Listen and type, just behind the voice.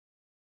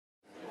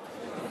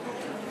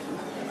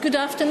Good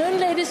afternoon,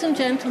 ladies and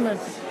gentlemen.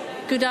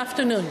 Good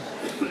afternoon.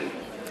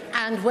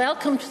 And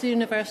welcome to the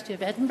University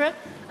of Edinburgh,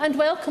 and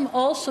welcome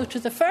also to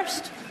the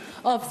first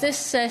of this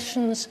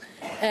session's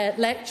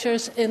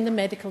lectures in the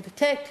Medical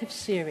Detective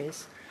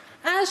Series.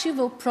 As you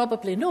will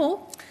probably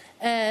know,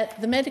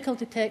 the Medical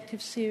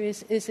Detective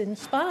Series is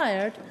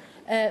inspired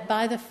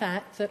by the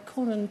fact that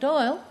Conan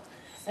Doyle,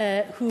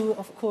 who,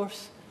 of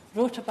course,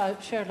 wrote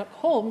about Sherlock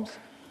Holmes,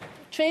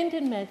 trained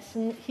in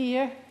medicine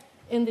here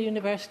in the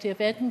University of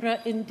Edinburgh,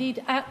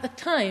 indeed at the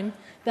time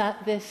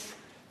that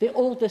the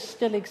oldest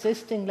still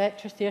existing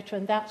lecture theatre,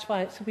 and that's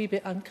why it's a wee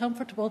bit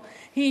uncomfortable,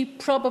 he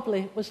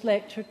probably was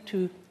lectured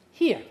to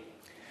here.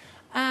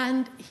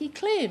 And he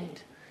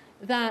claimed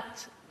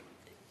that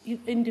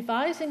in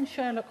devising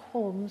Sherlock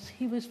Holmes,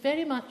 he was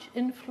very much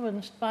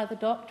influenced by the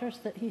doctors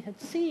that he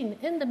had seen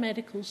in the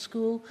medical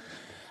school,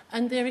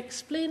 and they're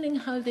explaining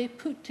how they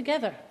put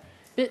together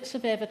bits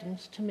of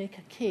evidence to make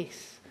a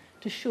case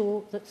to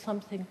show that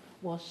something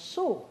was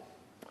so.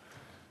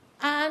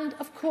 And,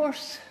 of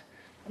course,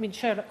 I mean,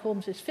 Sherlock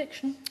Holmes is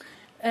fiction,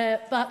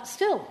 but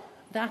still,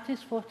 that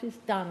is what is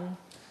done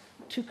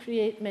to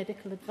create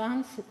medical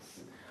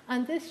advances.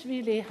 And this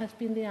really has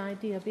been the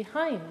idea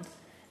behind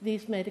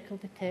these medical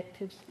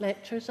detectives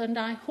lectures, and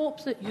I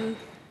hope that you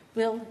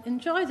will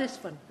enjoy this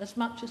one as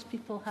much as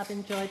people have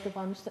enjoyed the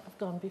ones that have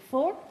gone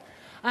before.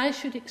 I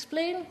should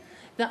explain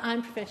that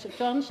I'm Professor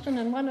Johnston,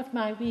 and one of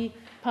my wee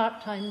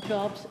part-time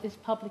jobs is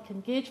public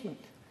engagement.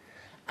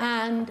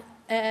 And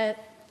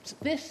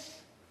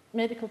this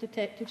Medical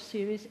Detective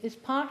Series is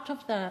part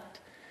of that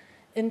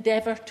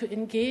endeavour to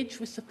engage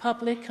with the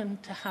public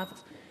and to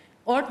have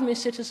ordinary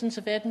citizens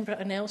of Edinburgh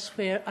and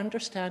elsewhere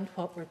understand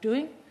what we're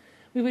doing.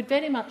 We would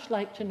very much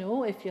like to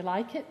know if you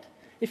like it,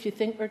 if you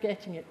think we're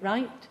getting it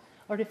right,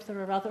 or if there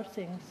are other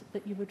things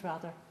that you would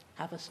rather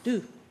have us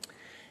do.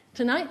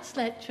 Tonight's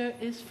lecture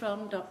is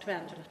from Dr.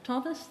 Angela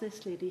Thomas,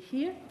 this lady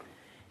here.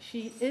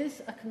 She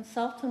is a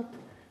consultant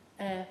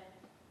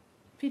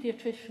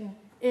paediatrician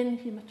in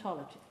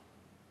haematology,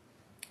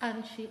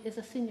 and she is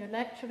a senior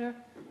lecturer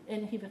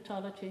in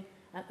haematology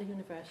at the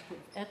University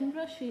of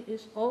Edinburgh. She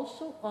is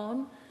also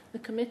on the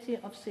Committee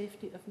of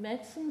Safety of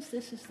Medicines.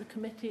 This is the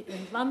committee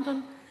in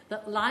London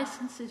that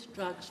licenses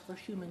drugs for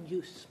human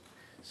use.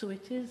 So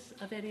it is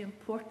a very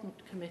important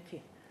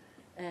committee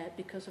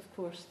because, of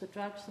course, the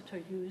drugs that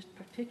are used,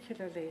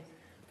 particularly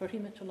for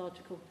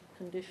haematological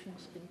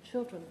conditions in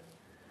children,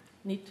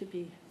 need to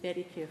be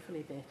very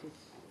carefully vetted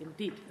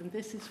indeed. And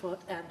this is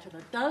what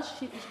Angela does.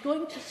 She is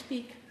going to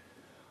speak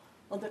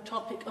on the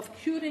topic of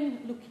curing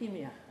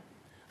leukemia,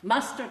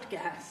 mustard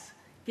gas,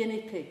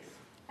 guinea pigs,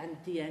 and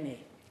DNA.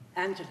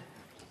 Angela.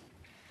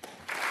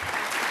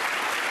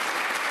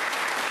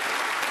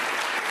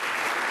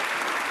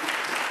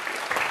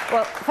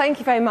 Well, thank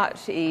you very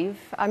much, Eve.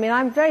 I mean,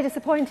 I'm very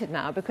disappointed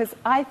now because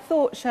I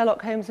thought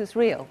Sherlock Holmes was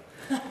real.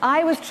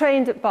 I was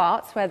trained at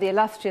Barts, where the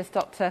illustrious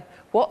Dr.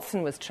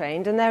 Watson was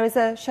trained, and there is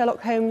a Sherlock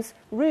Holmes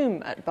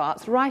room at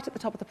Barts right at the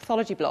top of the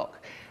pathology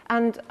block,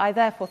 and I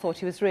therefore thought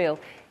he was real.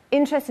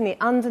 Interestingly,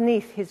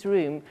 underneath his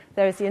room,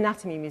 there is the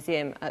Anatomy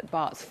Museum at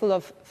Barts, full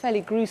of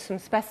fairly gruesome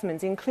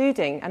specimens,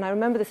 including, and I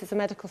remember this as a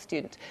medical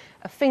student,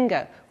 a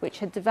finger which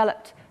had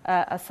developed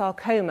a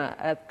sarcoma,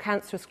 a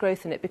cancerous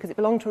growth in it, because it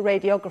belonged to a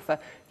radiographer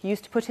who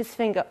used to put his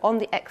finger on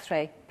the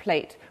X-ray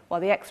plate while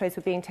the X-rays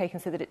were being taken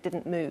so that it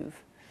didn't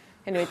move.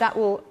 Anyway, that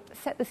will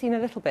set the scene a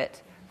little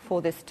bit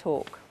for this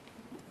talk.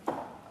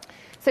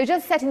 So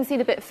just setting the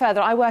scene a bit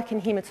further, I work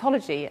in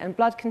haematology, and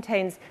blood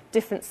contains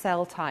different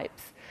cell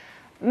types.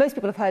 Most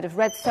people have heard of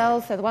red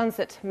cells. They're the ones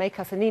that make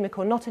us anemic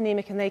or not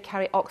anemic, and they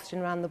carry oxygen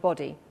around the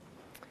body.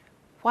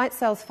 White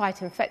cells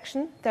fight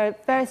infection. There are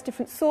various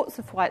different sorts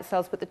of white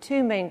cells, but the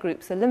two main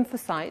groups are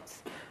lymphocytes,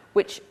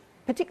 which are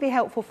particularly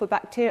helpful for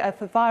bacteria,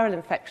 for viral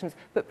infections,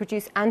 but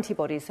produce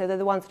antibodies, so they're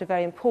the ones that are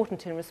very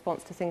important in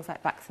response to things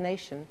like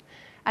vaccination,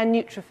 and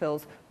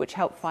neutrophils, which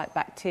help fight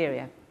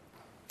bacteria.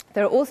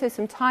 There are also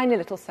some tiny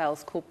little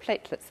cells called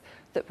platelets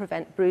that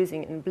prevent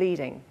bruising and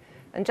bleeding.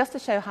 And just to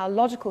show how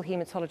logical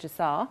haematologists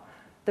are,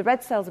 the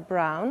red cells are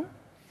brown,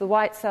 the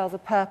white cells are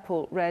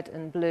purple, red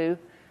and blue,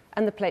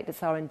 and the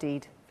platelets are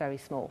indeed very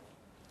small.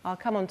 I'll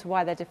come on to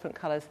why they're different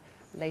colours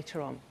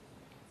later on.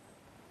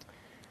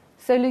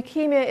 So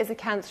leukemia is a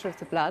cancer of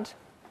the blood.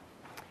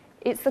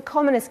 It's the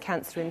commonest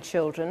cancer in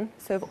children.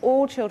 So of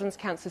all children's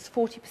cancers,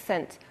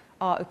 40%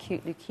 are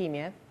acute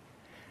leukemia.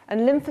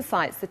 And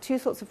lymphocytes, the two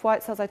sorts of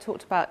white cells I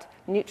talked about,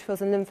 neutrophils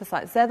and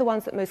lymphocytes, they're the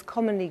ones that most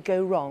commonly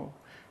go wrong.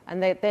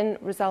 And they then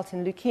result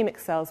in leukemic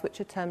cells,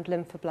 which are termed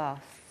lymphoblasts.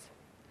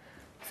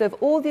 So of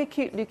all the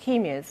acute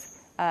leukemias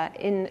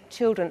in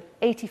children,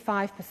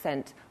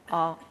 85%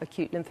 are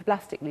acute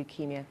lymphoblastic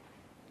leukemia.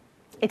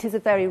 It is a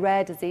very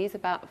rare disease,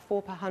 about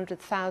 4 per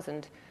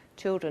 100,000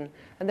 children.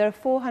 And there are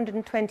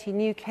 420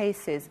 new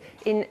cases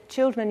in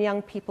children and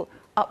young people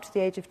up to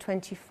the age of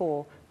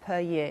 24 per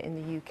year in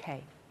the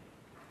UK.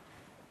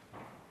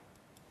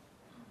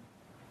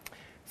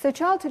 So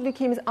childhood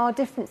leukemias are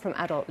different from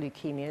adult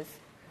leukemias.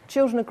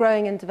 Children are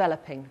growing and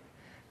developing.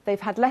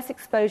 they've had less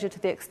exposure to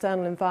the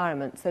external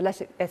environment, so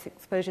less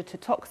exposure to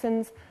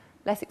toxins,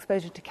 less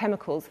exposure to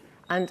chemicals,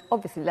 and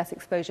obviously less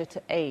exposure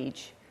to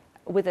age.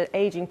 With an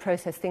aging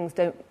process, things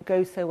don't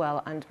go so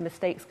well, and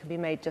mistakes can be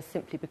made just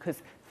simply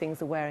because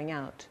things are wearing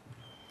out.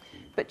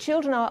 But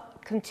children are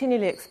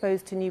continually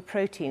exposed to new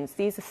proteins.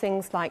 These are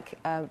things like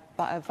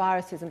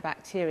viruses and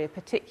bacteria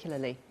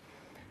particularly.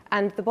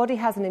 And the body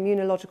has an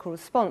immunological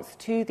response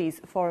to these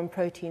foreign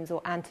proteins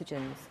or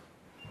antigens.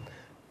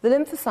 The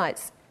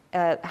lymphocytes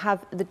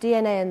have the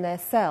DNA in their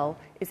cell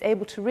is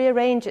able to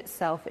rearrange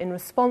itself in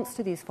response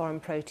to these foreign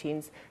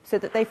proteins so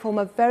that they form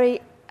a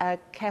very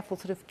careful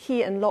sort of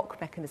key and lock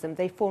mechanism.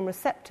 They form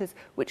receptors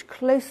which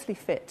closely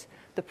fit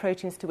the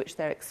proteins to which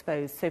they're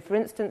exposed. So, for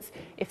instance,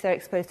 if they're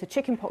exposed to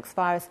chickenpox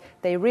virus,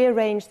 they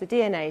rearrange the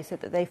DNA so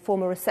that they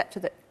form a receptor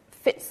that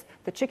fits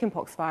the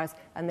chickenpox virus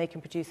and they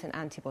can produce an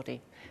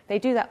antibody. They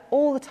do that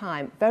all the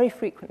time, very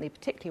frequently,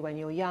 particularly when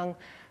you're young,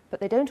 but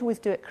they don't always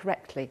do it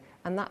correctly,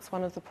 and that's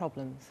one of the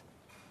problems.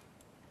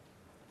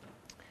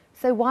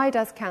 So why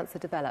does cancer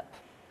develop?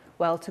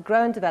 Well, to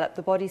grow and develop,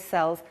 the body's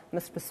cells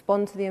must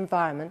respond to the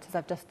environment, as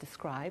I've just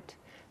described.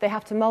 They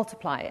have to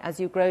multiply. As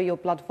you grow, your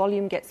blood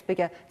volume gets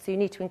bigger, so you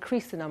need to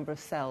increase the number of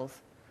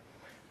cells.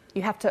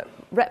 You have to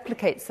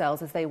replicate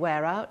cells as they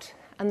wear out,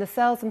 and the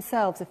cells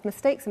themselves, if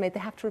mistakes are made, they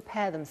have to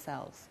repair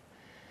themselves.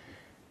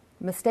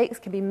 Mistakes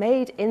can be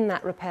made in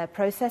that repair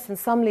process, and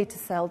some lead to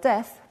cell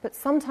death, but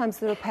sometimes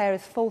the repair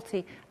is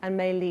faulty and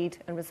may lead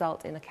and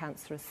result in a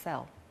cancerous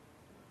cell.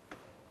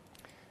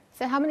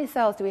 So how many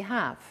cells do we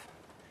have?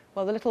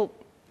 Well, the little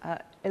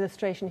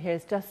illustration here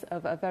is just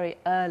of a very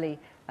early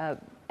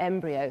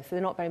embryo, so there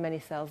are not very many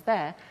cells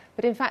there.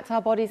 But in fact,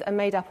 our bodies are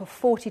made up of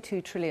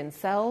 42 trillion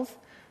cells.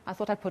 I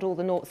thought I'd put all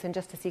the noughts in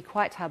just to see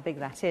quite how big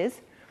that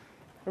is.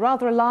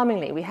 Rather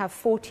alarmingly, we have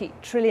 40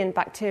 trillion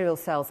bacterial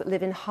cells that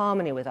live in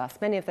harmony with us.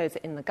 Many of those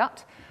are in the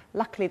gut.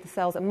 Luckily, the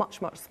cells are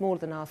much, much smaller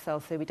than our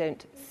cells, so we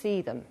don't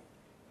see them.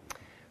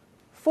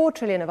 4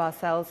 trillion of our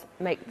cells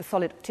make the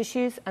solid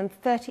tissues, and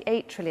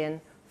 38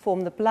 trillion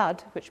form the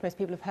blood, which most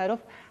people have heard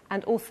of,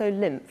 and also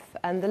lymph.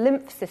 And the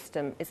lymph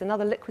system is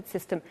another liquid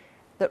system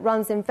that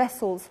runs in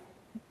vessels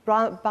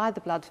by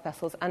the blood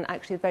vessels and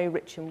actually very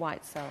rich in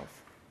white cells.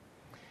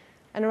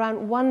 And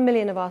around 1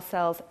 million of our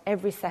cells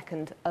every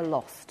second are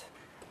lost,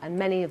 and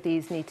many of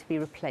these need to be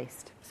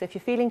replaced. So if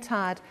you're feeling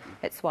tired,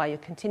 it's why you're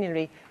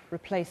continually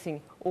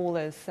replacing all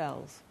those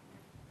cells.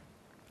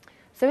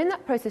 So in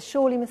that process,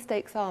 surely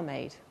mistakes are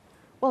made.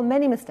 Well,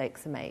 many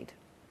mistakes are made.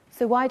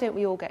 So why don't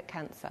we all get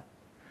cancer?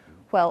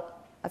 Well,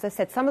 as I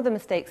said, some of the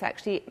mistakes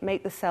actually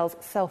make the cells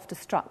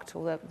self-destruct,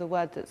 or the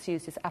word that's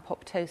used is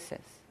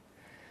apoptosis.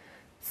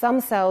 Some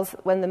cells,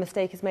 when the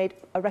mistake is made,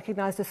 are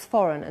recognised as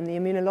foreign, and the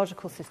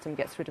immunological system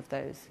gets rid of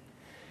those.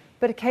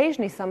 But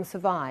occasionally some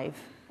survive,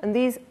 and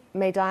these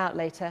may die out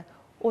later,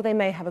 or they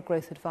may have a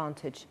growth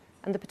advantage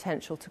and the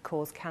potential to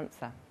cause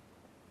cancer.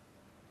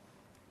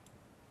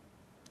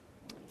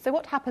 So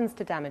what happens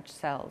to damaged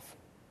cells?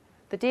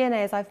 The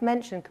DNA, as I've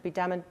mentioned, could be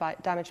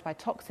damaged by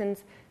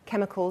toxins,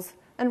 chemicals,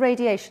 and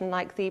radiation,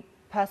 like the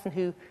person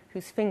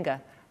whose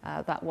finger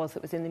that was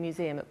in the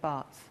museum at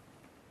Barts.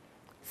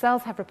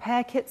 Cells have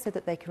repair kits so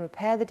that they can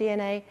repair the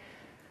DNA,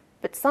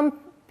 but some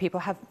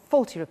people have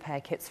faulty repair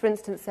kits. For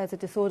instance, there's a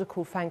disorder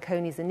called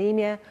Fanconi's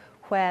anemia,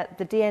 where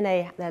the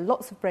DNA, there are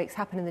lots of breaks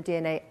happen in the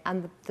DNA,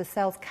 and the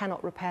cells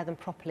cannot repair them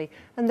properly,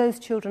 and those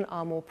children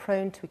are more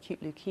prone to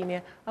acute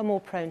leukemia, are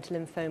more prone to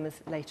lymphomas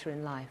later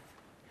in life.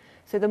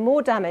 So the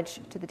more damage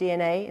to the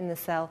DNA in the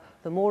cell,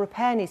 the more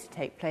repair needs to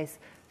take place,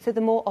 so the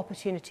more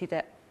opportunity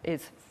there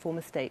is for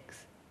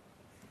mistakes.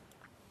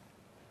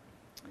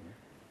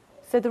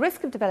 So the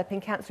risk of developing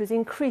cancer is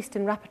increased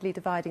in rapidly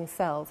dividing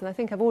cells. And I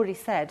think I've already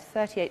said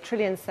 38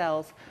 trillion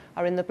cells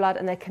are in the blood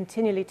and they're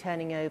continually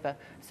turning over.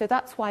 So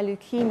that's why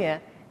leukemia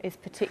is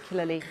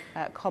particularly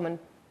common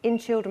in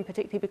children,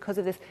 particularly because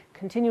of this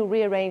continual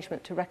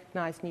rearrangement to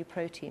recognize new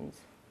proteins.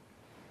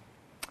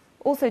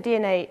 Also,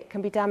 DNA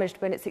can be damaged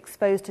when it's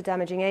exposed to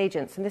damaging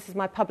agents. And this is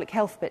my public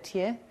health bit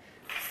here.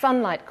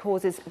 Sunlight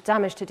causes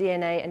damage to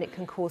DNA and it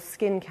can cause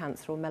skin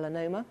cancer or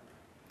melanoma.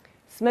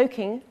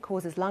 Smoking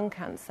causes lung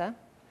cancer.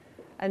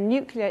 And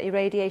nuclear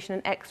irradiation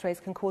and X-rays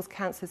can cause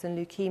cancers and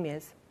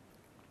leukemias.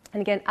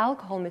 And again,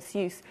 alcohol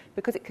misuse,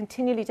 because it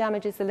continually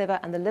damages the liver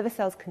and the liver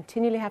cells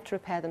continually have to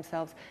repair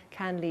themselves,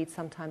 can lead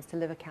sometimes to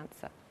liver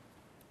cancer.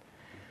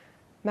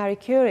 Marie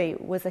Curie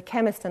was a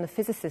chemist and a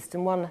physicist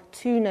and won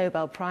 2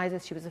 Nobel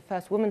Prizes. She was the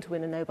first woman to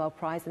win a Nobel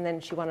Prize, and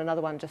then she won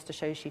another one just to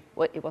show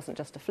it wasn't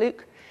just a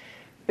fluke.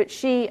 But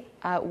she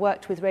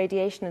worked with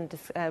radiation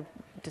and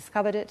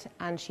discovered it,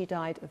 and she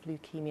died of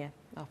leukemia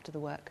after the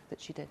work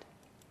that she did.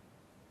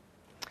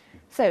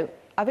 So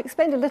I've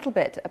explained a little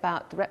bit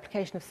about the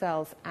replication of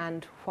cells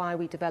and why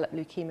we develop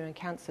leukemia and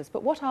cancers,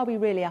 but what are we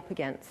really up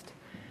against?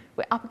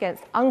 We're up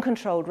against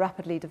uncontrolled,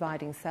 rapidly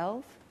dividing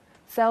cells,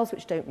 cells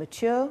which don't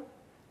mature,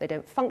 they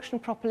don't function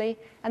properly,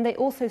 and they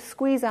also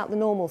squeeze out the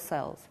normal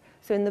cells.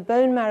 So in the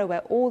bone marrow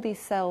where all these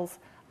cells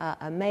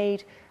are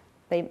made,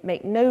 they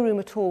make no room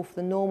at all for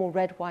the normal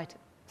red, white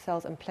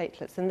cells and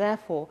platelets, and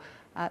therefore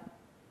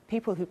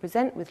people who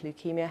present with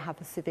leukemia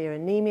have a severe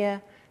anemia,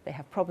 they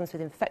have problems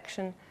with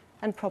infection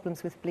and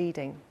problems with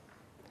bleeding.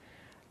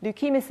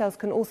 Leukemia cells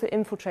can also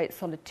infiltrate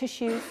solid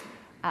tissues,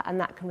 and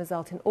that can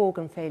result in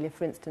organ failure,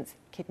 for instance,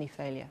 kidney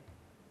failure.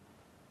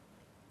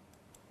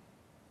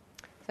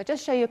 So I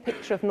just show you a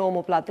picture of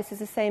normal blood. This is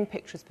the same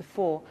picture as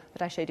before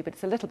that I showed you, but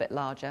it's a little bit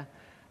larger.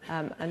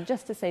 And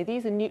just to say,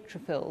 these are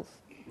neutrophils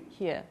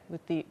here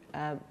with the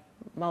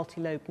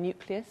multi-lobe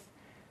nucleus.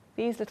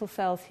 These little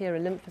cells here are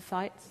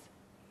lymphocytes,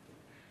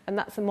 and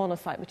that's a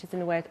monocyte, which is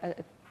in a way a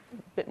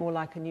bit more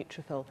like a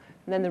neutrophil.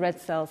 And then the red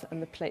cells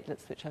and the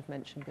platelets, which I've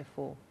mentioned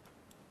before.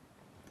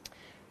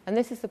 And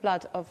this is the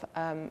blood of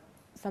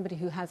somebody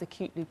who has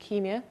acute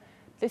leukemia.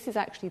 This is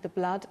actually the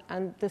blood,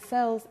 and the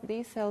cells,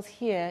 these cells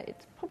here,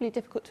 it's probably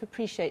difficult to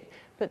appreciate,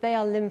 but they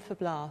are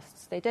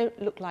lymphoblasts. They don't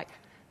look like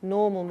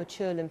normal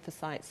mature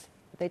lymphocytes.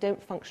 They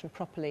don't function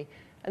properly.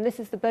 And this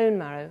is the bone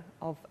marrow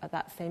of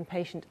that same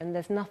patient, and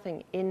there's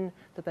nothing in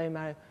the bone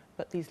marrow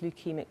but these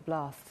leukemic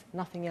blasts.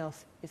 Nothing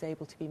else is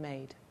able to be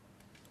made.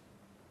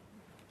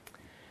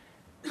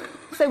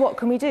 So what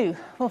can we do?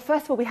 Well,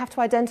 first of all, we have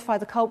to identify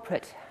the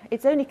culprit.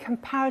 It's only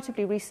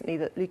comparatively recently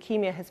that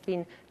leukemia has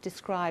been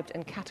described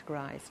and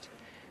categorized.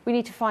 We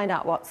need to find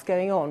out what's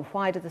going on.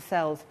 Why do the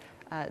cells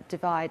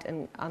divide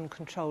in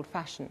uncontrolled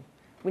fashion?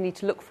 We need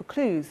to look for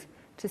clues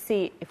to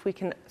see if we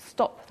can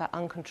stop that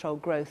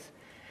uncontrolled growth.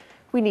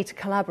 We need to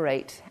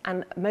collaborate,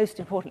 and most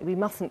importantly, we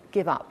mustn't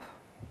give up.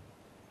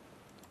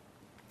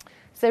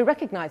 So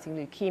recognizing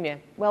leukemia,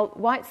 well,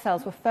 white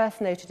cells were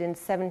first noted in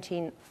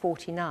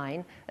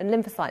 1749 and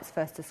lymphocytes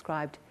first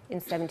described in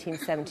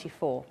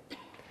 1774.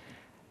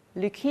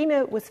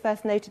 Leukemia was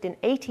first noted in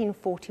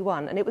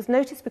 1841, and it was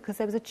noticed because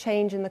there was a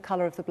change in the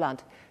colour of the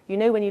blood. You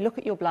know, when you look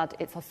at your blood,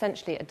 it's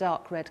essentially a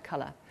dark red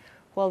colour.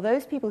 Well,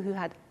 those people who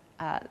had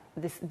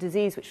this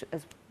disease, which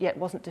as yet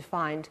wasn't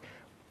defined,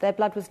 their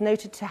blood was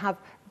noted to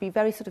be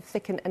very sort of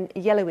thick and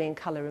yellowy in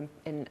colour,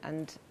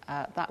 and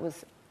that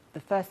was the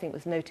first thing that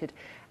was noted.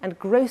 And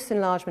gross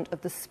enlargement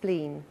of the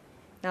spleen.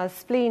 Now, the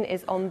spleen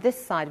is on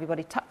this side of your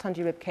body, tucked under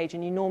your rib cage,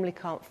 and you normally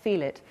can't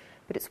feel it.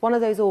 But it's one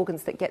of those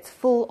organs that gets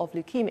full of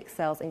leukemic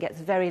cells and gets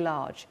very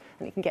large,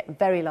 and it can get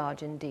very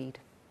large indeed.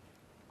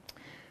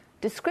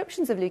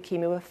 Descriptions of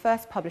leukemia were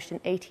first published in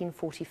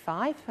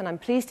 1845, and I'm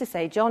pleased to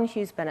say John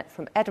Hughes Bennett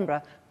from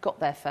Edinburgh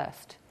got there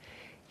first.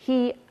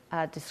 He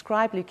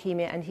described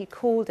leukemia, and he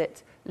called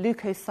it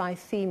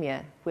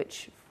leukocythemia,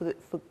 which for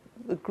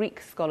the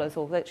Greek scholars,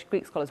 or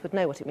Greek scholars would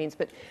know what it means,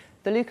 but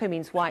the leuko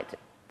means white,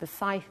 the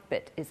cyth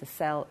bit is a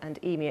cell,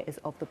 and emia is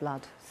of the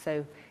blood,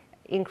 so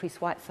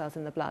increased white cells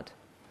in the blood.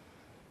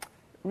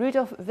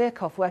 Rudolf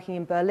Virchow, working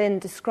in Berlin,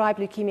 described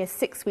leukemia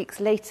 6 weeks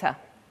later,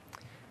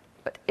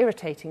 but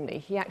irritatingly,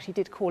 he actually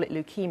did call it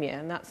leukemia,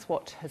 and that's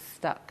what has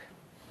stuck.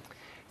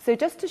 So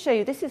just to show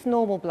you, this is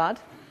normal blood.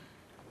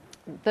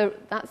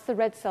 That's the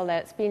red cell there.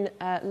 It's been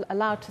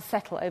allowed to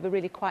settle over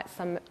really quite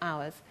some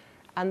hours,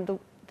 and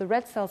the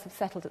red cells have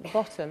settled at the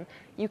bottom.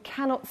 You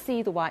cannot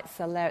see the white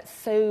cell there. It's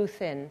so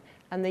thin,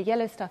 and the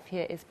yellow stuff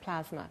here is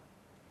plasma.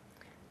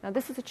 Now,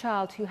 this is a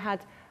child who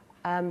had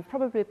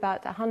probably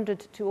about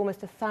 100 to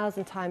almost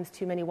 1,000 times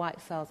too many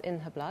white cells in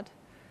her blood,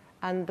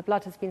 and the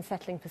blood has been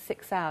settling for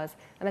 6 hours.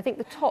 And I think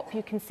the top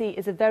you can see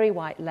is a very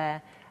white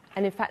layer,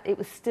 and in fact it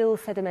was still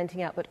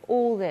sedimenting out, but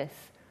all this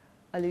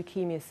are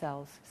leukemia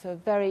cells, so a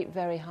very,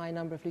 very high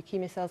number of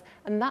leukemia cells,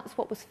 and that's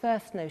what was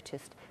first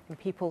noticed in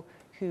people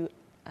who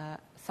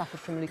suffered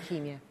from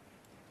leukemia.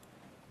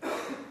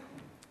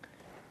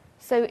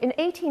 So in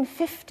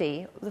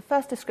 1850, the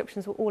first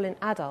descriptions were all in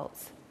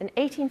adults. In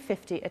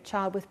 1850, a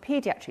child with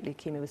paediatric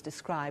leukemia was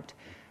described,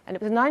 and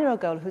it was a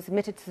 9-year-old girl who was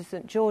admitted to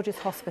St George's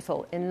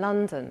Hospital in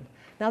London.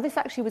 Now, this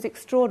actually was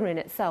extraordinary in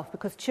itself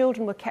because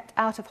children were kept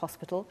out of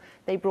hospital,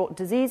 they brought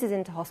diseases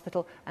into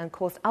hospital and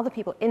caused other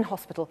people in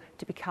hospital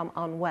to become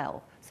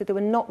unwell. So they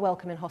were not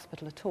welcome in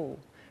hospital at all.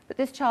 But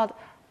this child,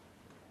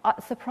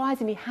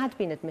 surprisingly, had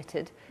been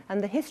admitted,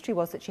 and the history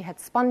was that she had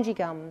spongy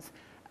gums,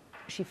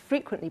 she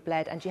frequently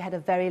bled, and she had a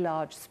very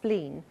large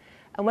spleen.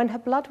 And when her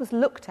blood was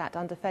looked at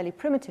under fairly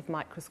primitive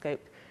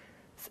microscope,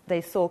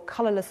 they saw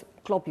colourless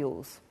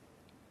globules.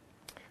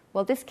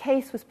 Well, this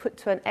case was put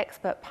to an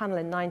expert panel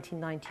in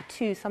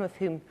 1992, some of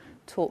whom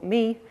taught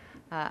me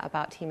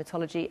about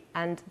haematology,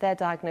 and their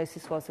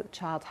diagnosis was that the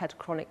child had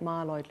chronic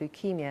myeloid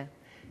leukemia.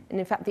 And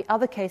in fact, the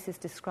other cases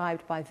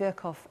described by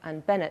Virchow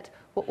and Bennett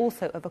were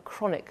also of a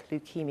chronic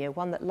leukemia,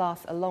 one that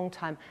lasts a long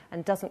time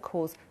and doesn't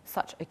cause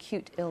such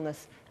acute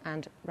illness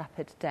and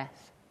rapid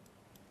death.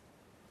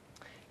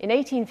 In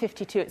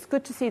 1852, it's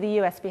good to see the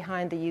US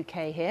behind the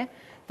UK here.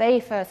 They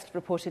first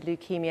reported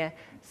leukemia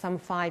some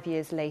 5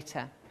 years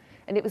later,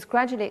 and it was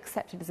gradually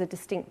accepted as a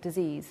distinct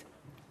disease.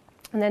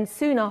 And then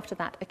soon after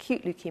that,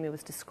 acute leukemia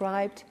was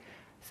described.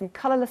 Some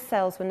colourless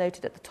cells were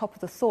noted at the top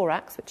of the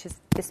thorax, which is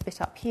this bit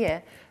up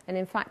here. And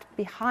in fact,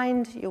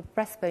 behind your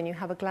breastbone, you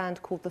have a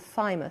gland called the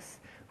thymus,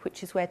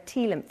 which is where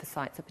T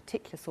lymphocytes, a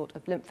particular sort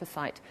of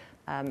lymphocyte,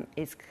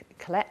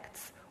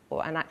 collects,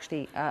 and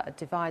actually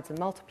divides and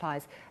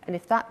multiplies. And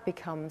if that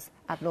becomes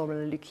abnormal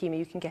in leukemia,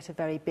 you can get a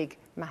very big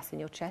mass in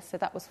your chest. So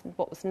that was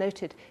what was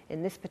noted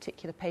in this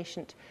particular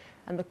patient.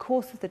 And the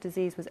course of the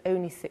disease was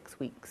only 6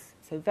 weeks,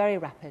 so very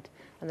rapid.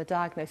 And the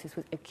diagnosis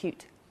was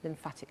acute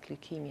lymphatic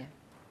leukemia.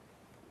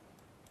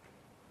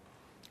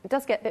 It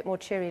does get a bit more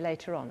cheery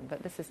later on,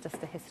 but this is just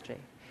the history.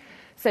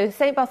 So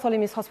St.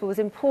 Bartholomew's Hospital was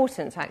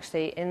important,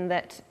 actually, in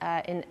that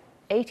in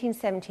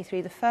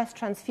 1873, the first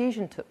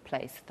transfusion took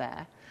place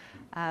there,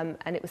 and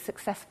it was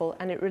successful,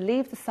 and it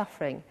relieved the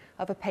suffering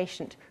of a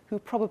patient who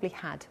probably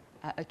had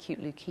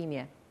acute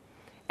leukemia.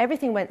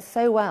 Everything went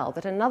so well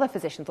that another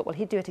physician thought, well,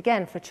 he'd do it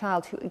again for a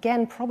child who,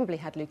 again, probably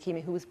had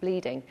leukemia, who was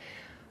bleeding.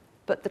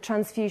 But the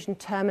transfusion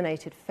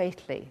terminated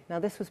fatally. Now,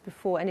 this was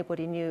before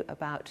anybody knew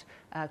about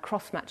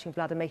cross-matching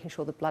blood and making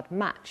sure the blood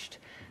matched.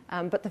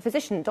 But the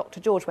physician, Dr.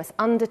 George West,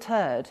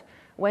 undeterred,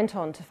 went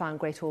on to found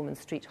Great Ormond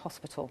Street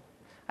Hospital.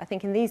 I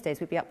think in these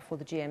days we'd be up before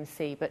the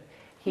GMC, but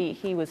he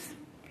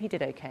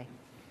did okay.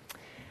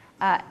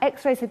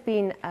 X-rays had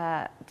been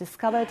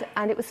discovered,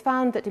 and it was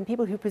found that in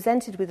people who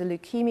presented with a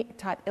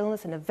leukemic-type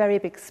illness and a very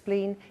big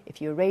spleen, if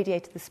you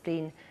irradiated the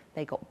spleen,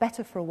 they got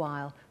better for a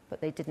while,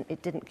 but it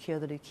didn't cure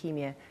the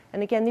leukemia.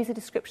 And again, these are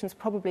descriptions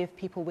probably of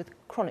people with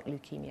chronic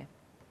leukemia.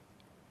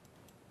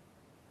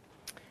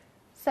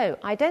 So,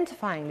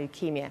 identifying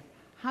leukemia.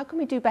 How can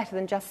we do better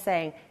than just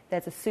saying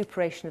there's a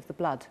suppuration of the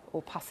blood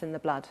or pus in the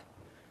blood?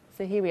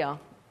 So here we are,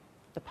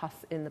 the pus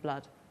in the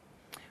blood.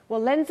 Well,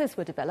 lenses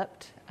were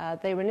developed.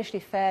 They were initially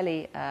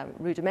fairly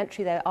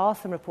rudimentary. There are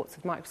some reports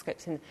of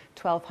microscopes in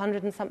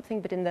 1200 and something,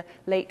 but in the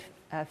late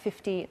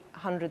 1500s,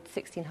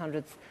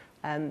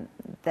 1600s,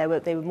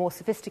 they were more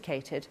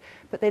sophisticated.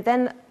 But they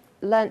then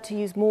learnt to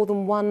use more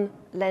than one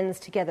lens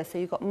together, so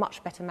you got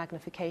much better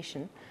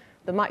magnification.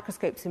 The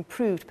microscopes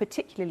improved,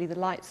 particularly the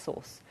light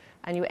source,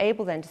 and you were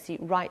able then to see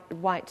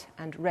white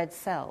and red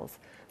cells.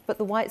 But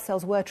the white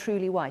cells were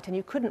truly white, and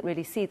you couldn't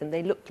really see them.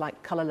 They looked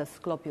like colourless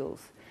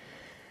globules.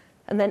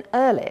 And then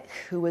Ehrlich,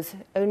 who was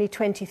only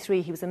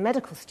 23, he was a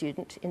medical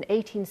student, in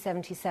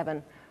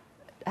 1877,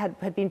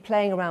 had been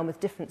playing around with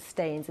different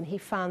stains, and he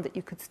found that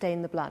you could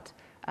stain the blood.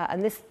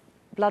 And this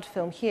blood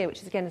film here,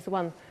 which is again is the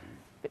one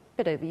a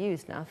bit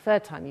overused now,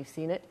 third time you've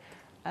seen it,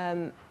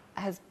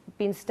 has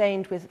been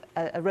stained with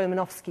a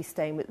Romanowski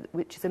stain,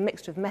 which is a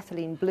mixture of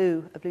methylene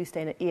blue, a blue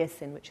stain, and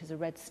eosin, which is a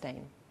red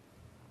stain.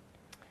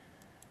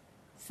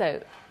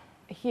 So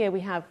here we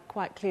have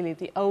quite clearly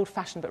the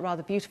old-fashioned but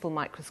rather beautiful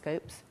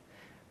microscopes.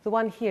 The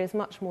one here is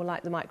much more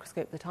like the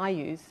microscope that I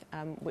use,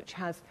 which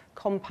has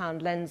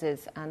compound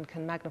lenses and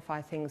can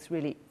magnify things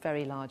really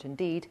very large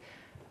indeed.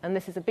 And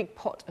this is a big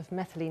pot of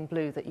methylene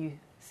blue that you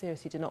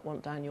seriously do not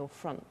want down your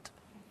front.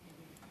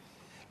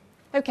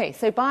 Okay,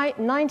 so by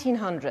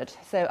 1900,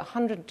 so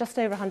just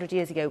over 100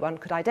 years ago, one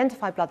could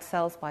identify blood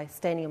cells by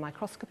staining and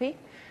microscopy.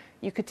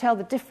 You could tell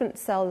the different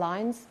cell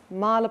lines,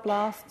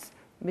 myeloblasts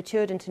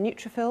matured into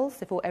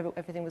neutrophils, if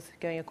everything was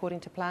going according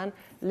to plan,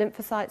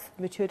 lymphocytes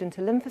matured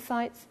into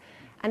lymphocytes,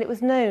 and it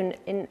was known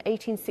in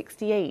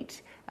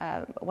 1868,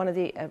 one of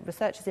the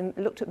researchers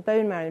looked at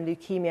bone marrow in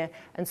leukemia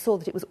and saw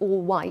that it was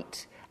all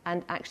white,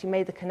 and actually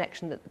made the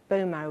connection that the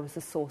bone marrow was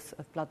the source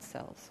of blood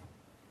cells.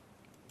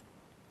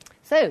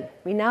 So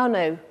we now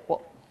know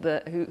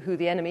who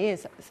the enemy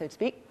is, so to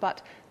speak,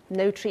 but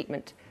no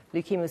treatment.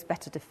 Leukemia was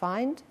better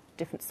defined,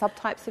 different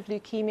subtypes of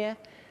leukemia,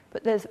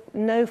 but there's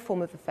no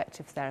form of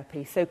effective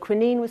therapy. So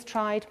quinine was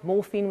tried,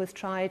 morphine was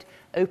tried,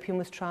 opium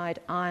was tried,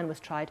 iron was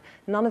tried.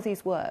 None of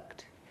these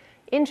worked.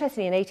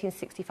 Interestingly, in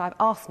 1865,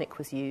 arsenic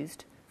was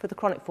used for the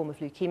chronic form of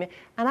leukemia,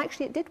 and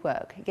actually it did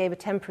work. It gave a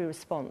temporary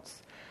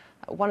response.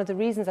 One of the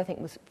reasons, I think,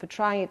 was for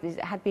trying it is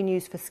it had been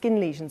used for skin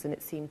lesions and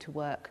it seemed to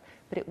work,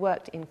 but it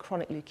worked in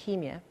chronic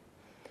leukemia.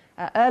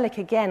 Ehrlich,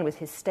 again, with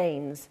his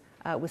stains,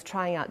 was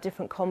trying out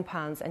different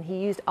compounds, and he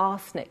used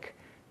arsenic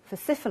for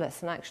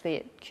syphilis, and actually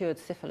it cured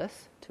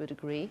syphilis to a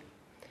degree.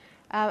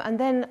 And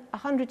then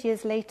 100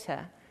 years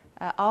later,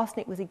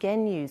 arsenic was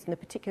again used in a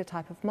particular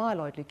type of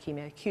myeloid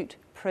leukemia, acute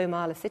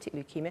promyelocytic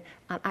leukemia,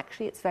 and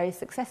actually it's very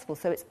successful.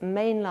 So it's a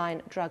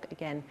mainline drug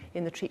again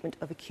in the treatment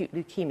of acute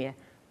leukemia,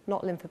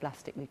 not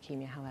lymphoblastic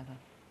leukemia, however.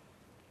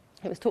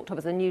 It was talked of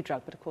as a new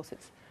drug, but of course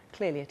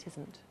clearly it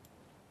isn't.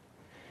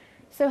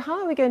 So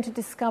how are we going to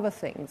discover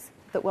things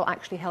that will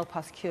actually help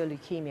us cure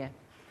leukemia?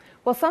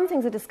 Well, some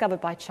things are discovered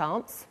by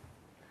chance,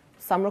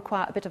 some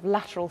require a bit of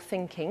lateral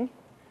thinking,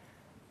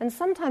 and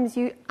sometimes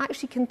you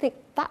actually can think,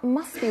 that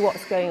must be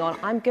what's going on.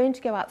 I'm going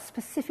to go out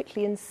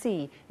specifically and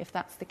see if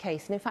that's the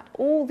case. And in fact,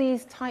 all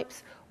these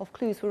types of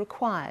clues were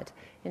required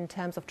in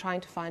terms of trying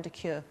to find a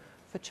cure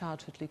for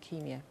childhood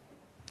leukemia.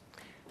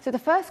 So the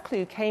first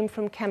clue came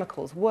from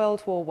chemicals,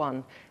 World War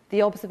I,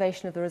 the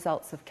observation of the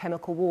results of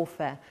chemical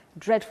warfare,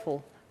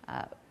 dreadful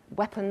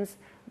weapons,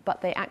 but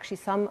they actually,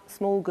 some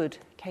small good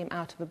came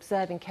out of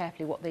observing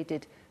carefully what they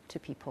did to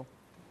people.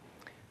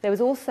 There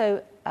was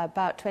also,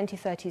 about 20,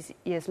 30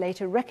 years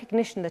later,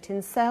 recognition that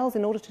in cells,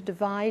 in order to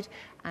divide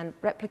and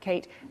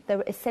replicate, there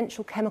were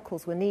essential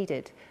chemicals were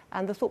needed.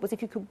 And the thought was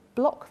if you could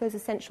block those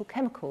essential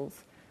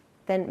chemicals,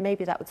 then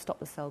maybe that would stop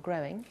the cell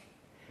growing.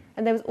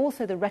 And there was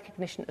also the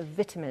recognition of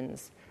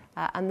vitamins.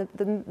 And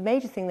the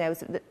major thing there was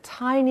that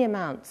tiny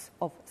amounts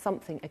of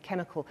something, a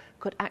chemical,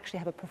 could actually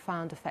have a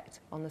profound effect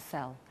on the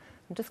cell.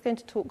 I'm just going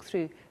to talk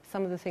through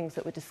some of the things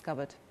that were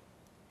discovered.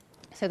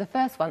 So the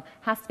first one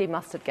has to be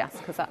mustard gas,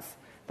 because that's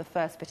the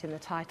first bit in the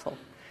title.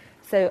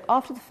 So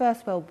after the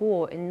First World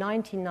War in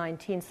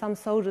 1919, some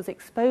soldiers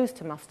exposed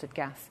to mustard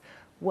gas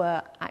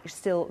were actually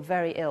still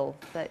very ill.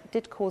 That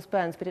did cause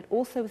burns, but it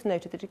also was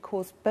noted that it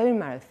caused bone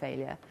marrow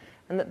failure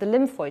and that the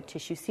lymphoid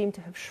tissue seemed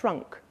to have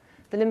shrunk.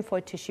 The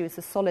lymphoid tissue is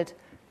the solid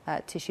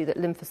tissue that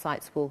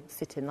lymphocytes will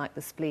sit in, like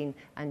the spleen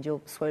and your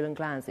swollen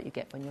glands that you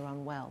get when you're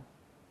unwell.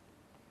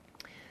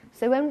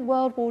 So when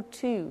World War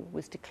II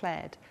was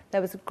declared, there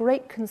was a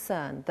great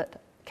concern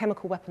that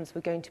chemical weapons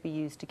were going to be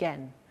used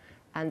again.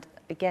 And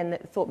again, they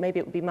thought maybe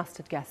it would be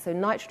mustard gas. So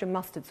nitrogen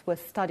mustards were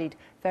studied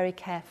very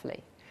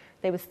carefully.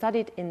 They were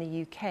studied in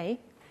the UK,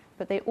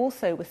 but they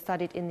also were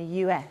studied in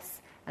the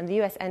US. And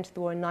the US entered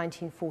the war in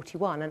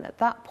 1941. And at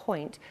that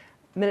point,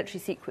 military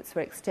secrets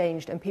were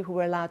exchanged and people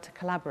were allowed to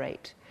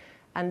collaborate.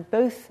 And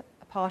both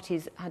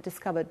parties had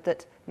discovered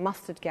that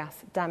mustard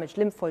gas damaged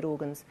lymphoid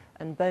organs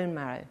and bone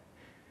marrow.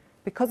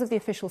 Because of the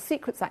Official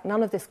Secrets Act,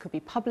 none of this could be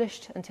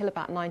published until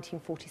about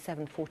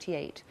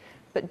 1947-48.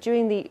 But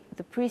during the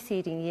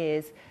preceding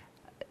years,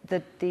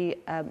 the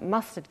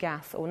mustard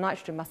gas or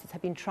nitrogen mustards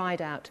had been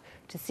tried out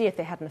to see if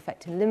they had an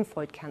effect in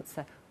lymphoid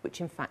cancer,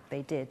 which in fact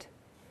they did.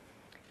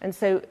 And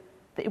so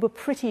they were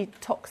pretty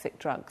toxic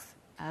drugs.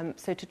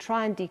 So to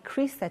try and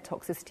decrease their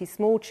toxicity,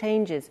 small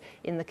changes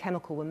in the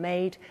chemical were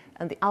made,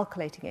 and the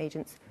alkylating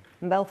agents,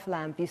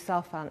 melphalan,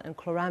 busulfan, and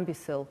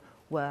chlorambucil,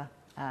 were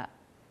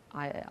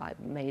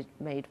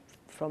made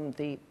from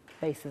the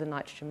base of the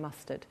nitrogen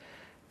mustard.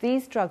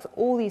 These drugs,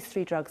 all these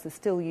three drugs, are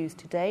still used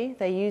today.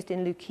 They're used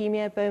in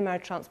leukemia, bone marrow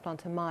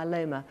transplant, and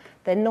myeloma.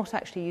 They're not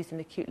actually used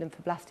in acute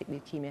lymphoblastic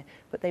leukemia,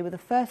 but they were the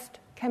first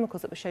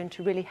chemicals that were shown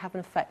to really have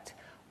an effect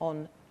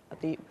on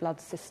the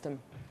blood system,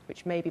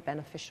 which may be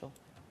beneficial.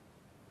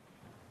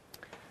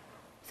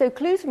 So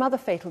clues from other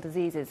fatal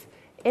diseases.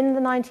 In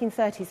the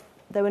 1930s,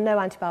 there were no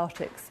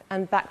antibiotics,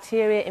 and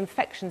bacteria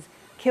infections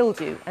killed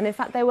you. And in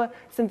fact, there were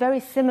some very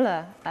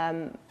similar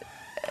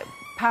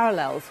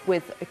parallels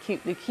with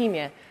acute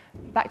leukemia.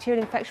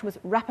 Bacterial infection was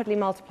rapidly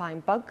multiplying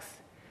bugs.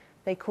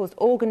 They caused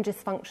organ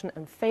dysfunction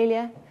and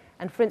failure.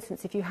 And for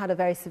instance, if you had a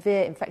very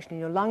severe infection in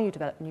your lung, you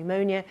developed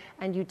pneumonia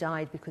and you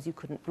died because you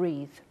couldn't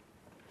breathe.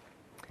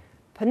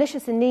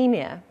 Pernicious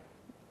anemia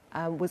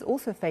was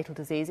also a fatal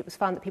disease. It was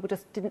found that people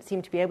just didn't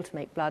seem to be able to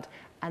make blood,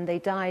 and they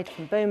died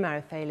from bone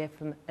marrow failure,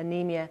 from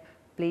anemia,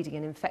 bleeding,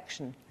 and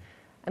infection.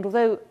 And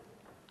although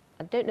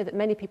I don't know that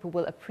many people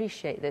will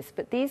appreciate this,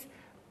 but these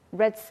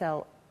red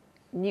cell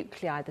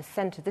nuclei, the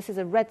centre, this is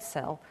a red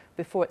cell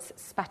before it's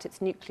spat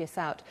its nucleus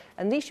out.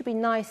 And these should be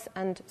nice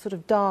and sort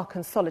of dark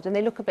and solid. And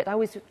they look a bit, I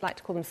always like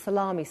to call them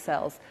salami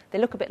cells. They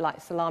look a bit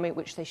like salami,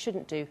 which they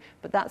shouldn't do,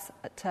 but that's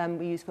a term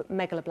we use for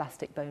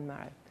megaloblastic bone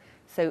marrow.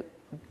 So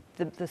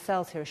the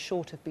cells here are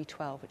short of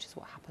B12, which is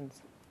what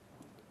happens.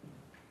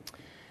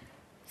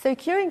 So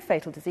curing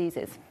fatal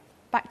diseases,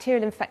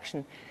 bacterial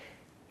infection.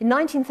 In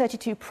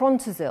 1932,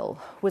 Prontazil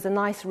was a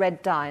nice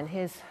red dye, and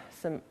here's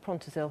some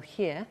Prontazil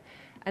here.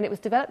 And it was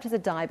developed as a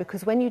dye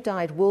because when you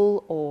dyed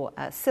wool or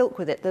silk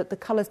with it, the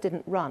colours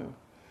didn't run.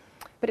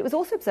 But it was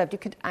also observed you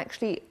could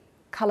actually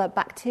colour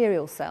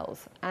bacterial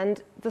cells.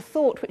 And the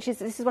thought,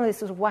 this is one of these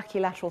sort of wacky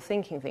lateral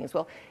thinking things,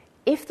 well,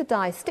 if the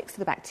dye sticks to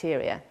the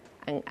bacteria,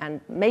 and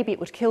maybe it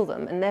would kill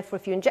them, and therefore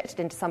if you inject it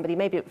into somebody,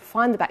 maybe it would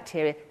find the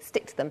bacteria,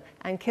 stick to them,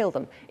 and kill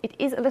them. It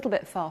is a little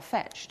bit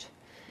far-fetched.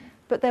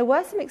 But there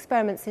were some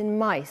experiments in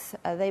mice.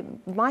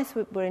 Mice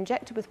were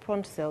injected with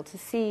Prontazil to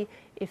see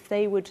if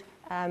they would...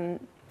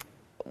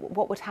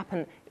 what would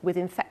happen with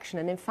infection.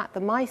 And in fact,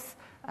 the mice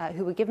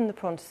who were given the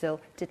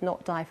Prontazil did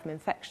not die from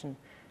infection.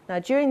 Now,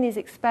 during these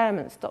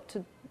experiments,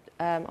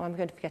 I'm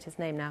going to forget his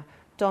name now,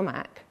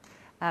 Domack,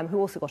 who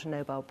also got a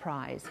Nobel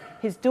Prize,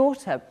 his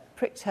daughter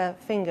pricked her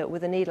finger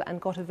with a needle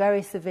and got a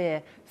very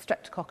severe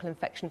streptococcal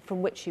infection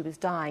from which she was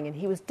dying. And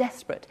he was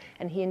desperate,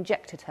 and he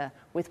injected her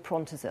with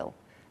Prontazil,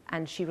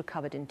 and she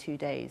recovered in 2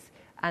 days.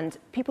 And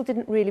people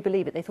didn't really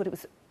believe it. They thought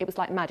it was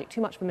like magic,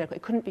 too much of a miracle.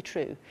 It couldn't be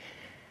true.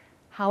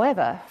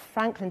 However,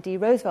 Franklin D.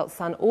 Roosevelt's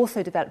son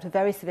also developed a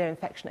very severe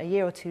infection a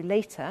year or two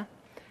later,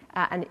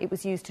 and it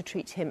was used to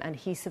treat him, and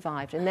he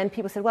survived. And then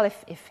people said, well,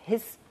 if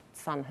his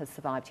son has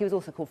survived, he was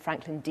also called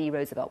Franklin D.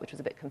 Roosevelt, which was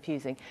a bit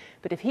confusing,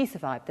 but if he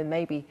survived, then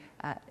maybe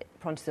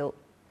Prontazil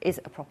is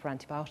a proper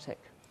antibiotic.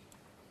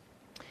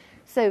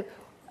 So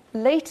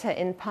later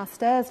in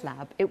Pasteur's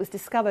lab, it was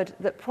discovered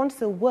that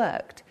Prontazil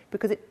worked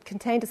because it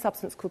contained a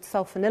substance called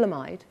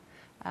sulfanilamide,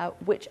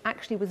 which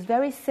actually was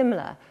very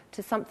similar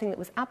to something that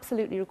was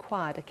absolutely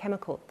required, a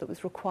chemical that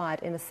was required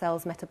in a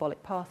cell's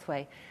metabolic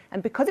pathway.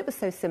 And because it was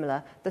so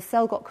similar, the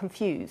cell got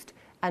confused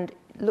and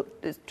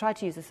tried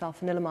to use the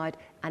sulfanilamide,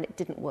 and it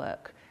didn't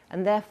work.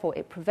 And therefore,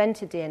 it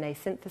prevented DNA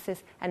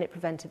synthesis and it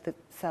prevented the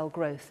cell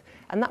growth.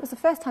 And that was the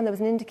first time there was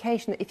an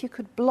indication that if you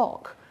could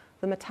block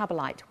the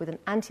metabolite with an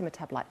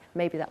anti-metabolite,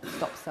 maybe that would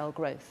stop cell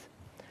growth.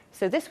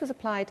 So this was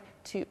applied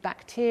to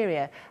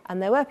bacteria,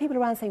 and there were people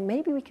around saying,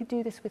 maybe we could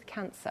do this with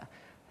cancer.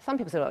 Some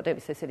people said, oh, don't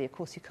be so silly, of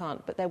course you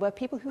can't. But there were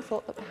people who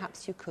thought that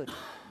perhaps you could.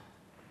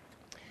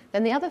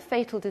 Then the other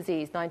fatal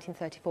disease,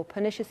 1934,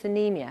 pernicious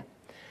anemia.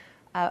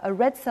 A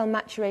red cell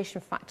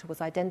maturation factor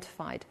was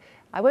identified.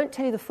 I won't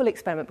tell you the full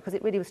experiment because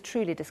it really was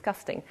truly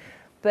disgusting.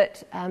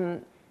 But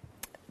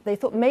they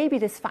thought maybe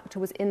this factor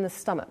was in the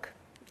stomach.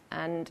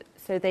 And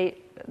so there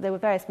were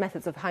various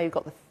methods of how you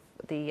got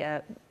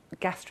the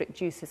gastric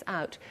juices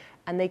out.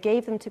 And they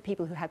gave them to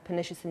people who had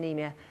pernicious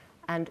anemia,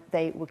 and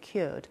they were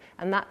cured.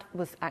 And that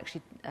was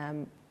actually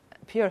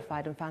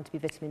purified and found to be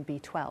vitamin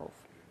B12.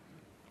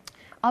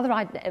 Other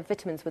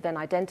vitamins were then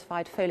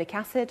identified: folic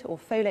acid or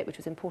folate, which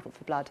was important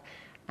for blood,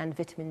 and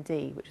vitamin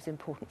D, which was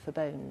important for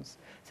bones.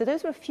 So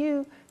those were a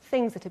few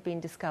things that have been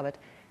discovered.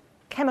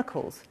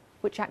 Chemicals,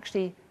 which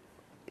actually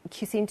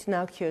seem to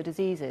now cure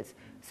diseases.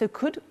 So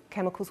could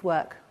chemicals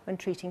work when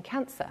treating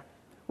cancer?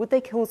 Would they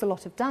cause a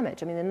lot of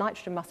damage? I mean, the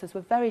nitrogen busters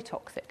were very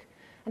toxic.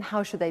 And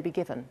how should they be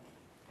given?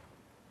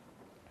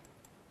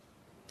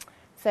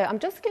 So I'm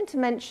just going to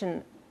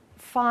mention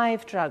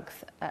 5 drugs,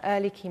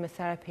 early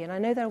chemotherapy. And I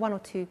know there are 1 or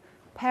 2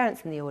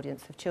 parents in the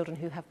audience of children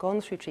who have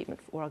gone through treatment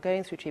or are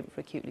going through treatment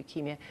for acute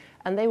leukemia,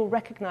 and they will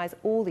recognise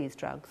all these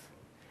drugs.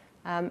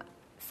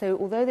 So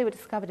although they were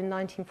discovered in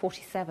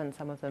 1947,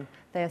 some of them,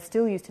 they are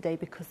still used today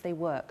because they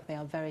work. They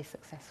are very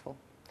successful.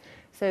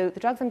 So the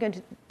drugs I'm going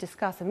to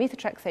discuss are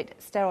methotrexate,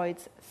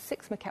 steroids,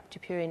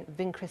 6-mercaptopurine,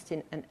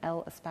 vincristine, and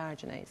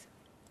L-asparaginase.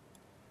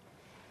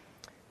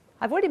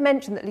 I've already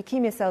mentioned that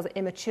leukemia cells are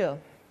immature,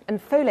 and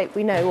folate,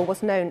 we know, or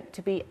was known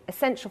to be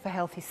essential for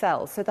healthy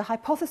cells. So the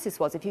hypothesis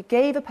was if you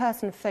gave a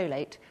person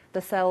folate, the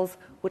cells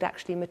would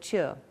actually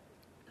mature.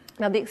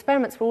 Now, the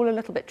experiments were all a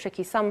little bit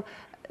tricky.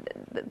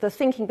 The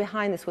thinking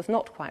behind this was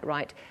not quite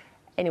right.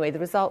 Anyway, the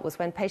result was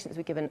when patients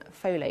were given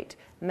folate,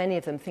 many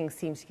of them, things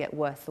seemed to get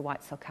worse. The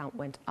white cell count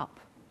went up.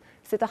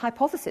 So the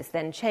hypothesis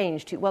then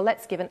changed to, well,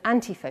 let's give an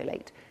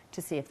antifolate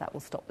to see if that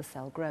will stop the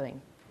cell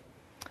growing.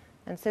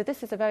 And so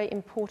this is a very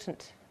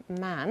important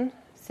man,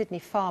 Sidney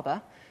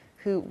Farber,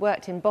 who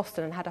worked in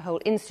Boston and had a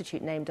whole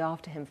institute named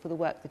after him for the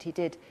work that he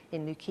did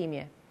in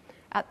leukemia.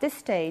 At this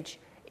stage,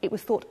 it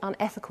was thought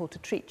unethical to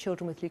treat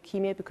children with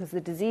leukemia because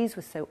the disease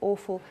was so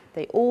awful,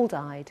 they all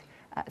died.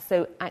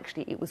 So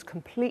actually, it was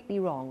completely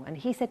wrong. And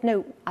he said,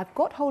 no, I've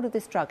got hold of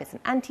this drug. It's an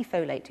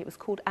antifolate. It was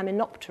called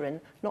aminopterin,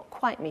 not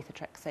quite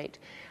methotrexate.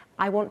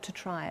 I want to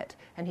try it.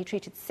 And he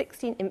treated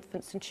 16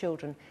 infants and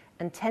children,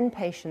 and 10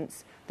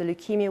 patients. The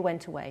leukemia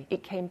went away.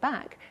 It came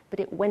back, but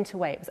it went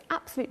away. It was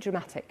absolutely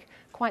dramatic,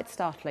 quite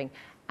startling.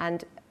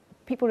 And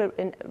people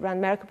around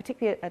America,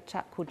 particularly a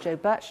chap called Joe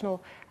Birchnell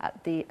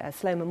at the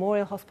Sloan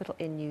Memorial Hospital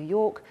in New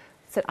York,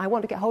 said, I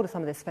want to get hold of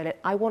some of this folate.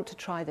 I want to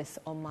try this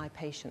on my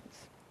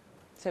patients.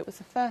 So it was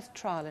the first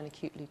trial in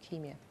acute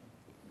leukemia.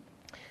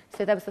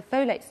 So there was the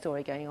folate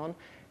story going on.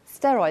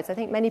 Steroids, I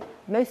think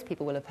most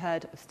people will have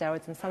heard of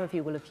steroids, and some of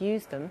you will have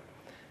used them.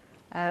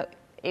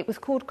 It was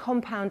called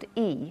compound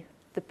E,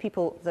 the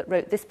people that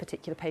wrote this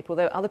particular paper,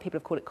 although other people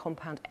have called it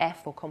compound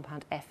F or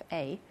compound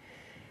FA.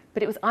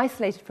 But it was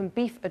isolated from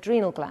beef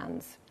adrenal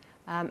glands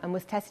and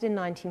was tested in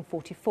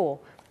 1944.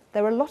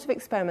 There were a lot of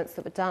experiments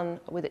that were done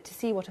with it to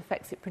see what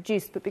effects it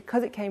produced, but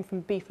because it came from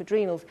beef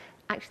adrenals,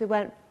 actually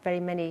there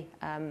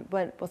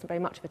wasn't very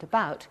much of it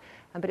about.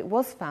 But it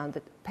was found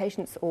that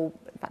patients, or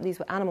in fact these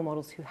were animal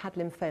models who had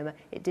lymphoma,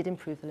 it did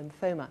improve the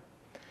lymphoma.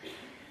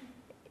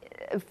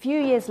 A few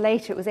years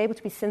later, it was able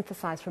to be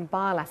synthesized from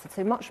bile acid,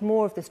 so much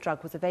more of this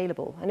drug was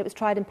available, and it was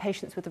tried in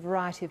patients with a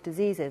variety of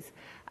diseases.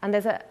 And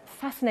there's a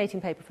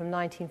fascinating paper from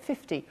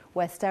 1950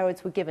 where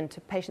steroids were given to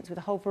patients with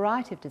a whole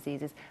variety of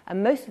diseases,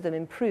 and most of them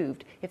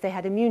improved if they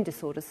had immune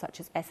disorders such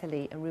as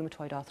SLE and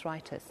rheumatoid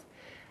arthritis.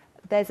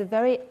 There's a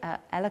very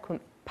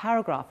eloquent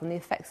paragraph on the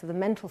effects of the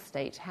mental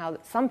state, how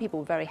some people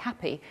were very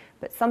happy,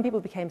 but some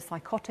people became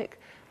psychotic,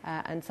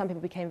 and some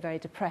people became very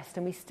depressed,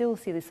 and we still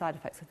see the side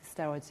effects of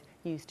the steroids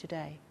used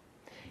today.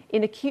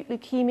 In acute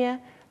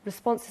leukemia,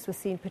 responses were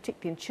seen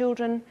particularly in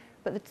children,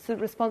 but the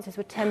responses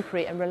were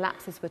temporary and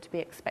relapses were to be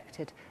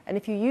expected. And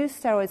if you use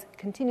steroids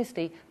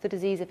continuously, the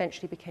disease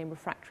eventually became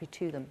refractory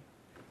to them.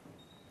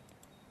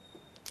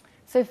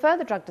 So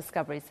further drug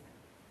discoveries.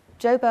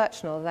 Joe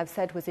Birchnell, as I've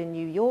said, was in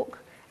New York,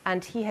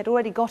 and he had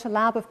already got a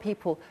lab of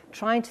people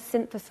trying to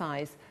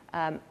synthesize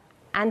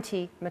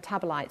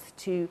anti-metabolites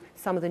to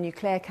some of the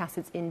nucleic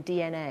acids in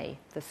DNA,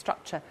 the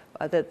structure,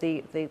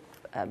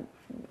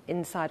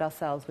 inside our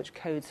cells, which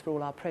codes for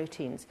all our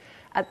proteins.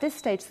 At this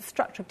stage, the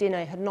structure of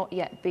DNA had not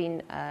yet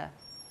been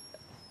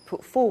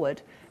put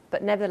forward,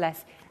 but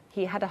nevertheless,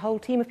 he had a whole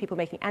team of people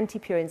making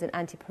antipurines and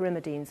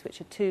antipyrimidines,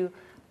 which are 2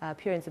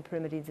 purines and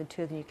pyrimidines and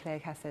 2 of the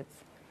nucleic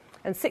acids.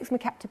 And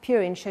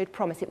 6-mercaptopurine showed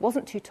promise. It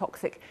wasn't too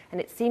toxic,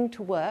 and it seemed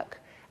to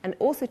work. And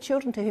also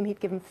children to whom he'd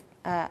given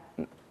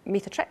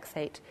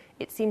methotrexate,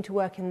 it seemed to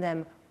work in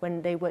them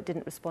when they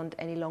didn't respond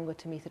any longer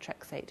to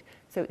methotrexate.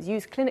 So it was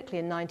used clinically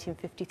in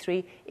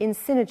 1953 in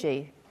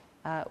synergy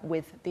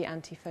with the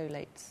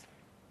antifolates.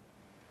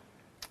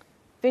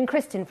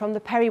 Vincristine from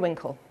the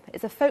periwinkle.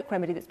 It's a folk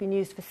remedy that's been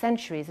used for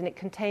centuries, and it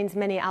contains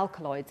many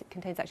alkaloids. It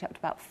contains actually up to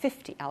about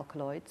 50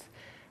 alkaloids.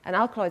 And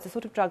alkaloids are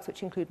sort of drugs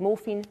which include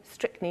morphine,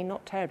 strychnine,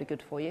 not terribly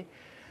good for you,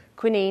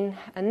 quinine,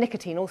 and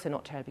nicotine, also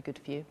not terribly good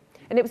for you.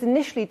 And it was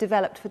initially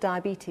developed for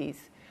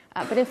diabetes.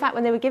 But in fact,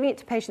 when they were giving it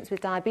to patients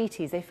with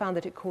diabetes, they found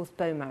that it caused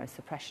bone marrow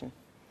suppression.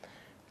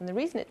 And the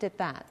reason it did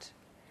that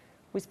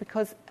was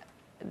because,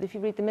 if you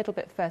read the middle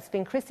bit first,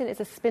 vincristin is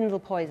a spindle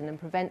poison and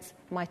prevents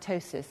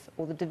mitosis,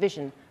 or the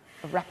division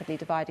of rapidly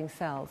dividing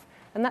cells.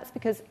 And that's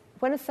because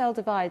when a cell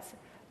divides,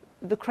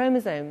 the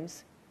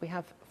chromosomes, we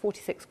have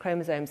 46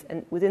 chromosomes,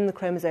 and within the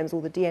chromosomes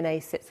all the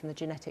DNA sits in the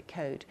genetic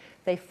code.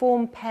 They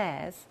form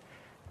pairs.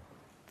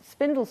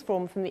 Spindles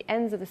form from the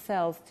ends of the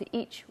cells to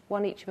each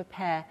of a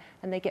pair,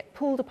 and they get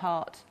pulled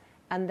apart,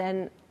 and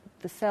then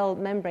the cell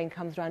membrane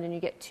comes around and you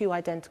get two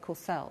identical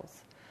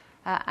cells.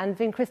 And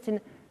vincristin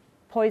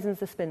poisons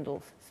the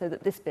spindles so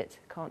that this bit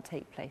can't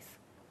take place.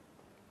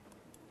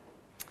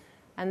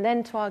 And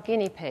then to our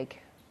guinea pig.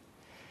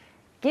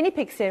 Guinea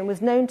pig serum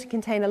was known to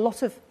contain a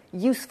lot of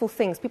useful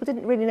things. People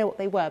didn't really know what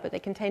they were, but they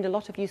contained a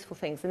lot of useful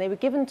things. And they were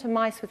given to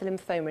mice with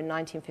lymphoma in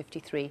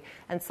 1953,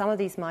 and some of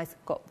these mice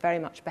got very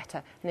much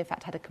better and, in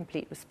fact, had a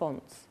complete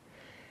response.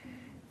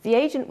 The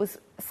agent was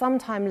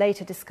sometime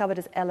later discovered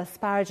as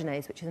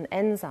L-asparaginase, which is an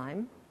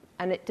enzyme,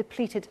 and it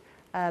depleted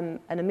an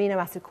amino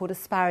acid called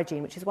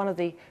asparagine, which is one of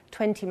the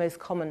 20 most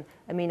common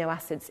amino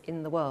acids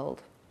in the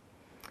world.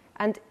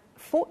 And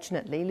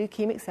fortunately,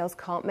 leukemic cells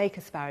can't make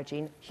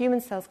asparagine.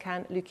 Human cells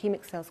can,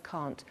 leukemic cells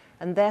can't.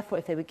 And therefore,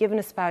 if they were given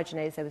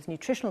asparaginase, there was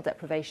nutritional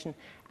deprivation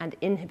and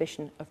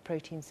inhibition of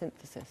protein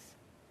synthesis.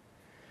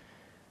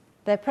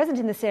 They're present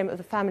in the serum of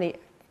the family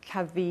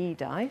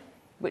Caviidae,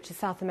 which is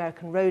South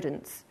American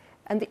rodents.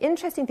 And the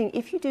interesting thing,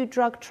 if you do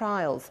drug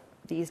trials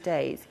these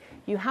days,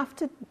 you have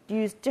to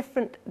use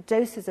different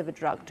doses of a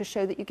drug to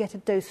show that you get a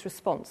dose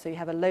response. So you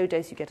have a low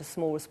dose, you get a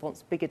small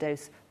response, bigger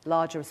dose,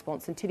 larger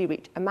response, until you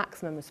reach a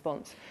maximum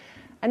response.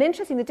 And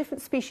interesting, the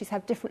different species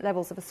have different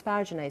levels of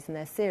asparaginase in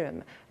their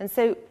serum. And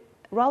so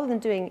rather than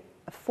doing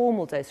a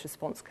formal dose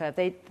response curve,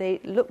 they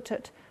looked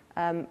at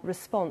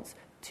response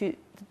to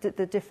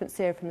the different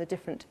sera from the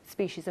different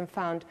species and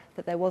found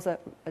that there was a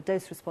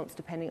dose response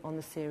depending on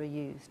the sera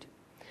used.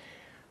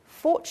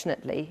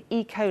 Fortunately,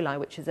 E. coli,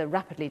 which is a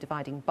rapidly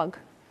dividing bug,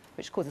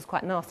 which causes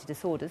quite nasty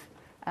disorders,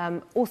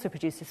 also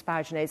produced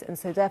asparaginase, and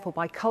so therefore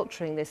by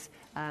culturing this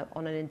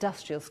on an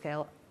industrial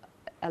scale,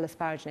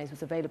 L-asparaginase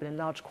was available in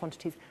large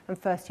quantities and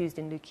first used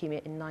in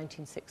leukemia in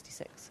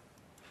 1966.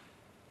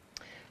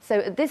 So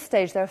at this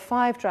stage, there are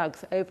 5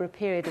 drugs over a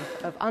period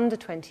of under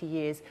 20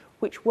 years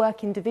which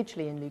work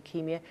individually in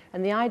leukemia,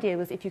 and the idea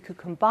was if you could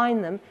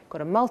combine them,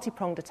 got a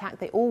multi-pronged attack,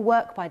 they all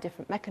work by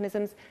different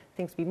mechanisms,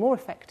 things would be more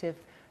effective,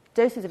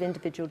 doses of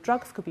individual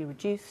drugs could be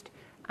reduced,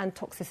 and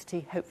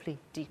toxicity hopefully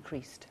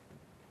decreased.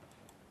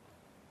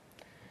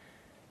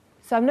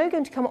 So I'm now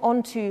going to come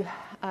on to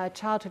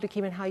childhood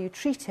leukemia and how you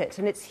treat it,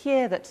 and it's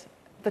here that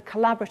the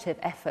collaborative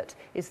effort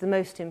is the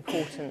most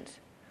important.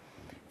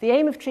 The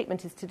aim of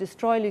treatment is to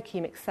destroy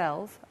leukemic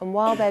cells, and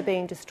while they're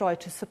being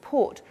destroyed, to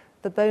support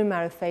the bone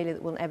marrow failure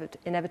that will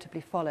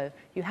inevitably follow.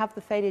 You have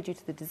the failure due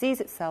to the disease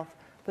itself,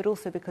 but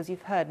also because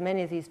you've heard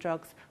many of these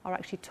drugs are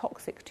actually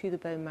toxic to the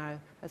bone marrow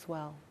as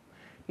well.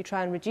 You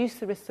try and reduce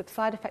the risks of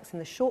side effects in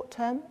the short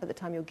term, at the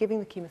time you're giving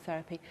the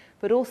chemotherapy,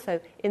 but also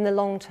in the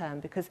long term,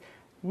 because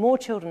more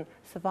children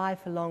survive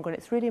for longer, and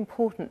it's really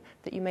important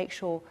that you make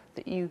sure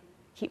that you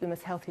keep them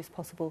as healthy as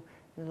possible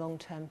in the long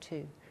term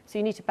too. So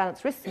you need to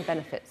balance risks and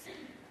benefits.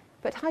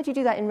 But how do you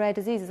do that in rare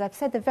diseases? I've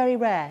said they're very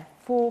rare,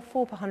 4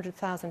 per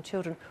 100,000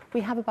 children.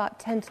 We have about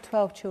 10 to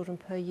 12 children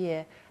per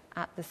year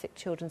at the Sick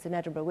Children's in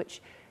Edinburgh,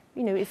 which,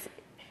 you know,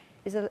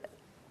 is a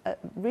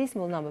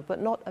reasonable number, but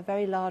not a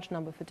very large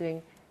number for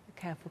doing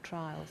careful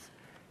trials.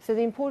 So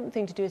the important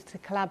thing to do is to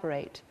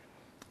collaborate.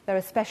 There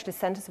are specialist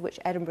centres, of which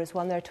Edinburgh is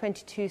one. There are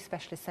 22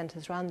 specialist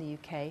centres around the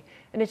UK,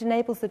 and it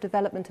enables the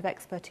development of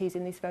expertise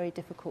in these very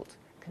difficult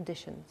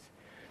conditions.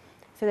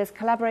 So there's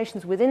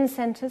collaborations within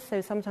centres, so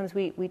sometimes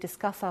we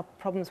discuss our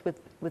problems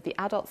with the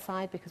adult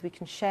side because we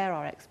can share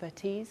our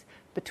expertise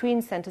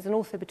between centres and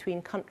also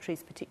between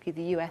countries,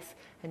 particularly the US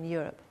and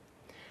Europe.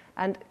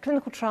 And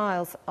clinical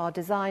trials are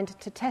designed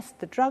to test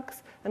the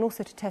drugs and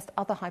also to test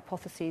other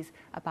hypotheses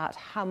about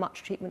how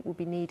much treatment will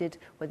be needed,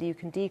 whether you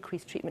can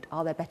decrease treatment,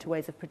 are there better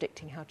ways of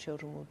predicting how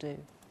children will do.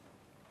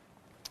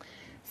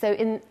 So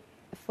in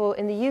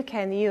the UK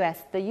and the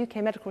US, the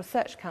UK Medical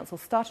Research Council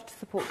started to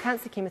support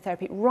cancer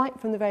chemotherapy right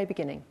from the very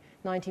beginning,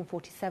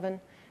 1947,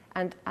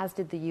 and as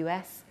did the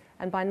US.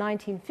 And by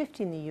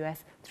 1950 in the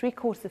US,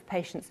 3/4 of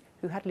patients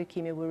who had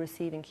leukemia were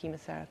receiving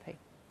chemotherapy.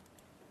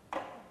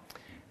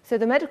 So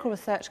the Medical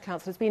Research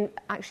Council has been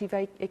actually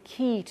very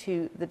key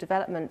to the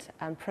development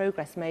and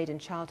progress made in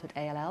childhood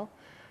ALL.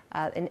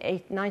 In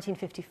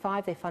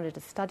 1955, they funded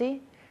a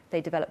study.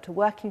 They developed a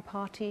working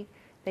party.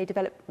 They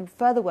developed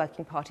further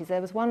working parties.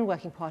 There was one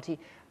working party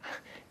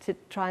to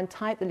try and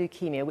type the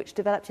leukemia, which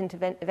developed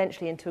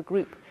eventually into a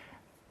group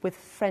with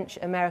French,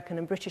 American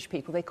and British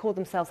people. They called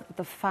themselves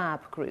the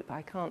FAB group.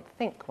 I can't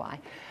think why.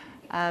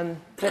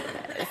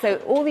 So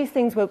all these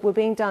things were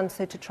being done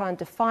to try and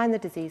define the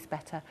disease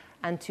better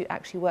and to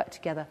actually work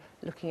together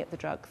looking at the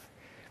drugs.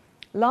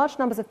 Large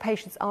numbers of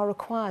patients are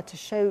required to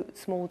show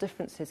small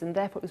differences, and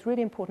therefore it was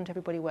really important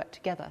everybody worked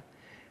together.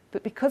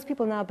 But because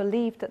people now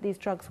believed that these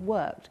drugs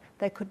worked,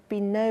 there could be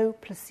no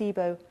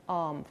placebo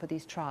arm for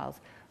these trials.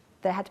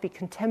 There had to be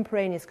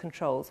contemporaneous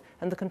controls,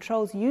 and the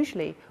controls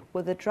usually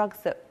were the drugs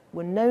that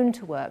were known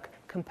to work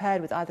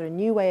compared with either a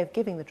new way of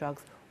giving the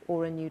drugs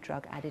or a new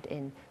drug added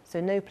in.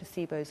 So no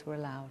placebos were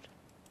allowed.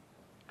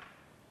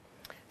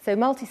 So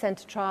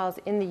multi-centre trials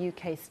in the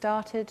UK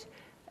started,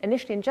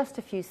 initially in just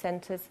a few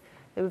centres.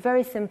 They were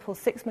very simple,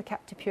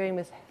 6-mercaptopurine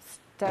with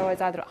steroids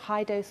either at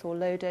high dose or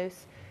low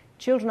dose.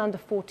 Children under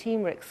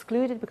 14 were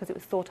excluded because it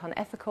was thought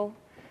unethical,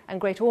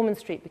 and Great Ormond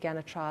Street began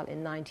a trial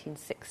in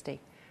 1960.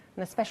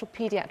 And a special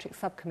paediatric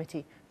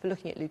subcommittee for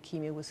looking at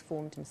leukemia was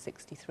formed in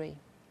 1963.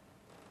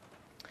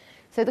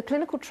 So the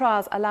clinical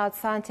trials allowed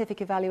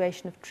scientific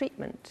evaluation of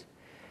treatment,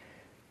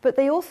 but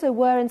they also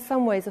were in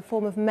some ways a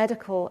form of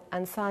medical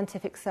and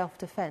scientific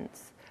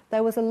self-defense.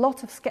 There was a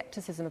lot of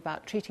skepticism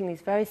about treating these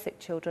very sick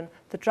children.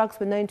 The drugs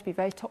were known to be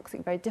very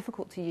toxic, very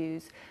difficult to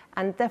use,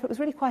 and therefore it was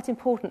really quite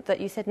important that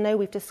you said, no,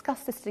 we've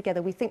discussed this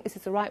together, we think this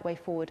is the right way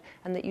forward,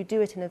 and that you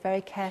do it in a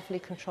very carefully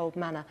controlled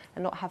manner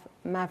and not have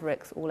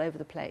mavericks all over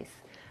the place.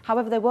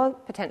 However, there were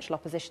potential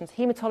oppositions.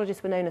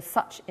 Haematologists were known as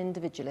such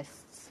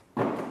individualists,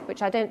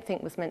 which I don't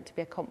think was meant to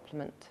be a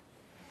compliment.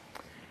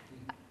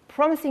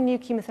 Promising new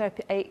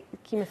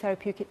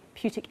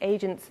chemotherapeutic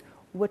agents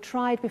were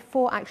tried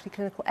before actually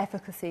clinical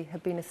efficacy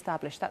had been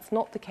established. That's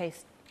not the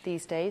case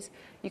these days.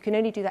 You can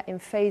only do that in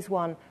phase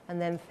 1 and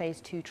then phase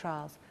 2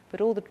 trials.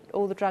 But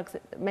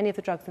many of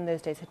the drugs in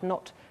those days had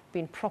not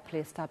been properly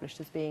established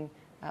as being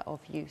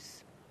of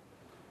use.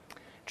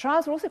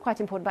 Trials were also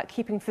quite important about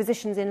keeping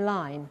physicians in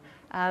line.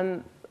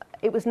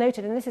 It was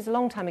noted, and this is a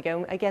long time ago,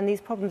 and again, these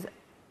problems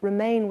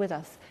remain with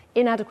us: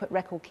 inadequate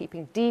record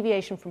keeping,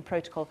 deviation from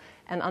protocol,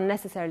 and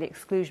unnecessarily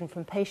exclusion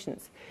from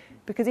patients.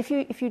 Because if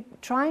you're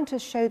trying to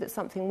show that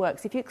something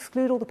works, if you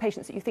exclude all the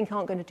patients that you think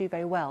aren't going to do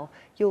very well,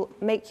 you'll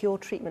make your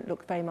treatment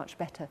look very much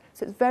better.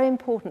 So it's very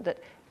important that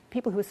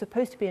people who are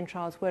supposed to be in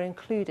trials were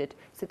included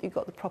so that you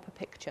got the proper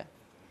picture.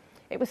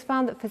 It was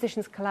found that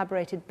physicians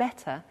collaborated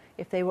better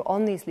if they were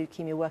on these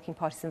leukemia working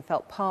parties and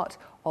felt part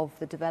of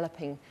the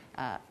developing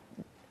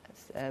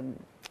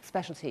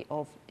specialty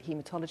of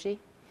haematology.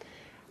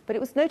 But it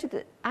was noted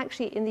that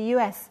actually in the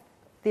US,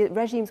 the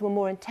regimes were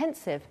more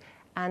intensive,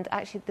 and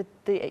actually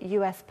the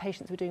US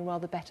patients were doing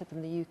rather better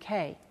than the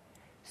UK.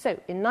 So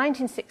in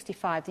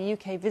 1965, the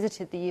UK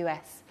visited the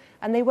US,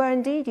 and they were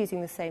indeed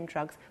using the same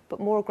drugs, but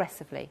more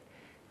aggressively.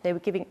 They were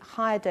giving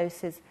higher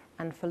doses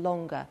and for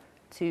longer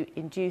to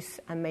induce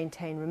and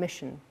maintain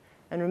remission.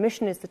 And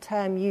remission is the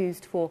term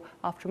used for,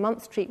 after a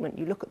month's treatment,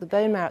 you look at the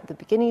bone marrow at the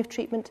beginning of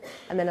treatment,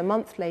 and then a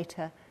month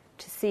later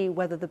to see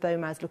whether the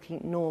bone marrow is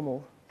looking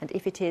normal. And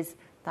if it is,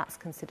 that's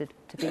considered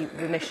to be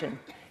remission.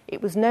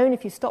 It was known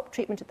if you stopped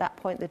treatment at that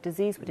point, the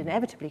disease would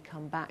inevitably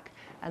come back,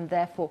 and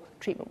therefore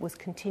treatment was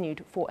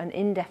continued for an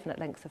indefinite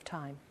length of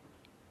time.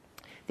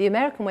 The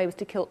American way was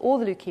to kill all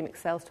the leukemic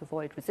cells to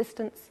avoid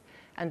resistance,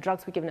 and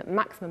drugs were given at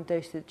maximum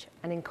dosage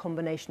and in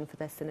combination for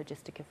their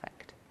synergistic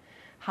effect.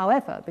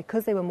 However,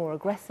 because they were more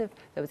aggressive,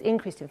 there was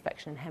increased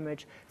infection and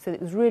hemorrhage, so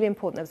it was really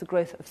important there was a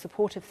growth of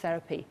supportive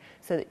therapy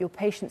so that your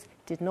patients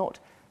did not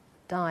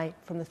die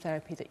from the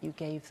therapy that you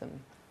gave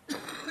them.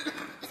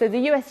 So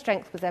the US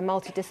strength was their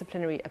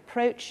multidisciplinary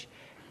approach.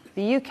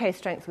 The UK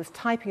strength was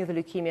typing of the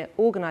leukemia,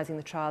 organising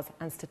the trials,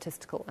 and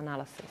statistical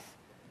analysis.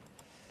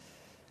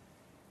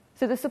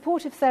 So the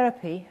supportive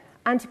therapy,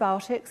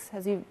 antibiotics,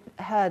 as you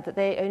heard, that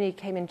they only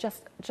came in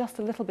just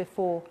a little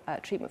before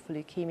treatment for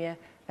leukemia,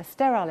 a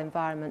sterile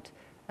environment,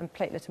 and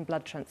platelet and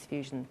blood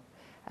transfusion.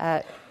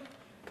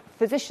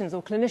 Physicians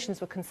or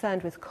clinicians were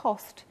concerned with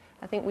cost.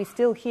 I think we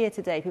still hear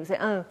today people say,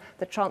 oh,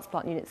 the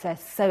transplant units, they're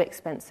so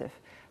expensive,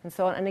 and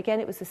so on. And again,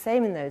 it was the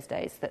same in those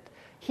days, that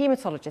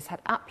haematologists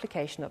had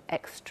application of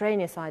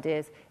extraneous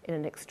ideas in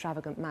an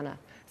extravagant manner.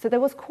 So there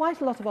was quite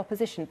a lot of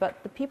opposition,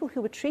 but the people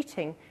who were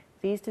treating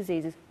these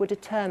diseases were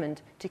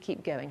determined to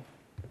keep going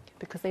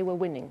because they were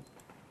winning.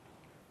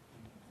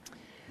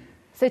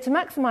 So to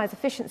maximise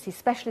efficiency,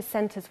 specialist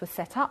centres were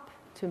set up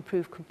to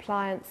improve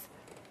compliance,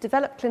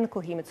 develop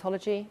clinical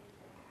haematology,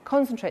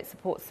 concentrate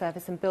support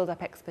service and build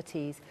up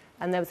expertise.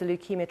 And there was a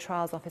Leukemia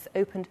Trials Office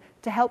opened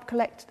to help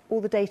collect all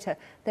the data.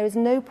 There is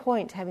no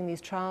point having these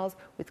trials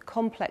with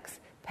complex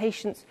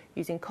patients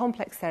using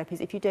complex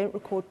therapies if you don't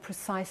record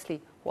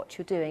precisely what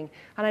you're doing.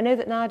 And I know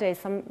that nowadays,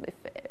 if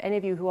any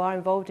of you who are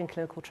involved in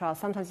clinical trials,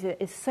 sometimes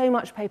it's so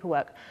much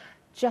paperwork,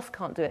 just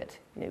can't do it.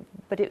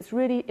 But it's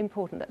really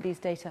important that these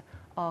data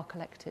are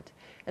collected.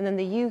 And then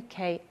the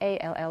UK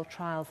ALL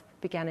trials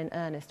began in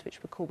earnest, which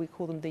we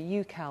call them the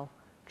UCAL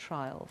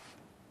trials.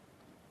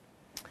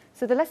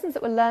 So the lessons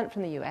that were learnt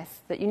from the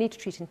US, that you need to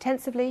treat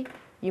intensively,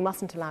 you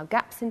mustn't allow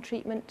gaps in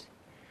treatment.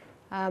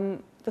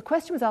 The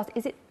question was asked,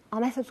 is it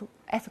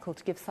unethical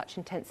to give such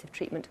intensive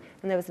treatment,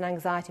 and there was an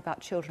anxiety about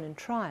children in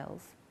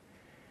trials.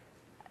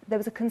 There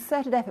was a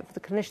concerted effort for the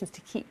clinicians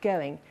to keep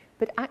going,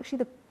 but actually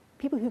the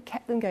people who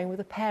kept them going were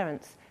the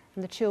parents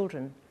and the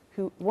children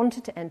who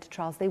wanted to enter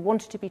trials. They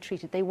wanted to be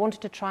treated. They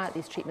wanted to try out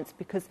these treatments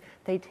because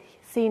they'd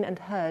seen and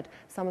heard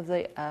some of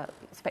the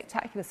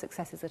spectacular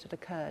successes that had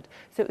occurred.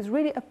 So it was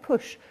really a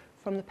push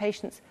from the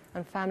patients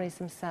and families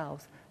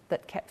themselves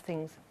that kept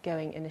things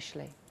going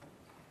initially.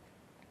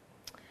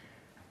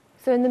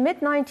 So in the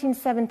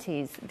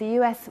mid-1970s, the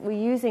US were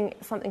using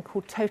something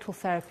called total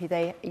therapy.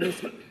 They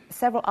used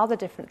several other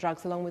different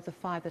drugs along with the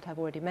 5 that I've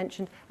already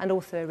mentioned, and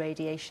also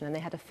irradiation, and they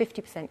had a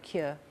 50%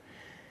 cure.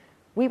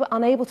 We were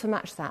unable to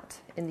match that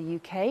in the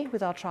UK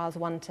with our trials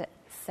 1 to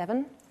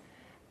 7,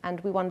 and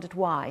we wondered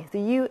why.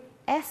 The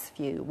US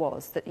view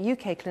was that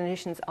UK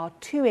clinicians are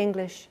too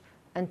English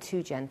and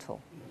too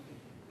gentle.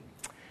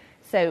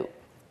 So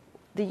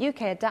the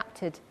UK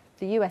adapted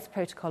the US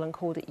protocol and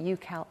called it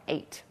UCAL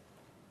 8.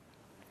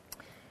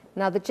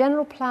 Now, the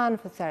general plan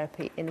for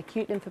therapy in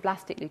acute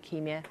lymphoblastic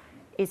leukemia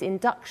is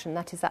induction,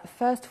 that is that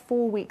first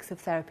 4 weeks of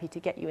therapy to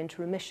get you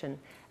into remission,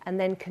 and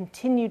then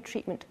continued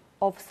treatment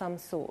of some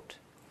sort.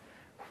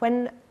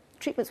 When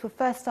treatments were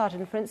first started,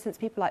 and for instance,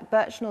 people like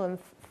Birchnell and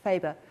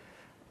Faber,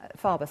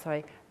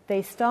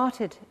 they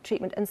started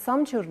treatment, and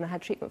some children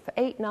had treatment for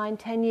 8, 9,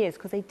 10 years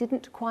because they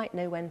didn't quite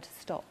know when to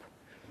stop.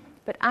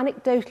 But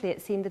anecdotally,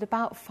 it seemed that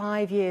about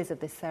 5 years of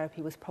this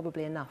therapy was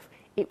probably enough.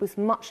 It was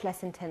much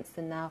less intense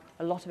than now.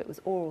 A lot of it was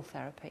oral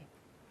therapy.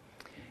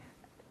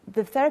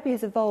 The therapy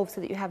has evolved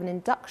so that you have an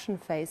induction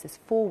phase, this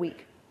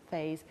 4-week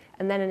phase,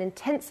 and then an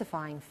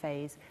intensifying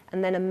phase,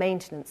 and then a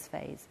maintenance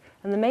phase.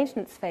 And the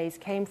maintenance phase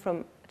came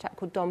from a chap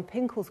called Don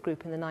Pinkle's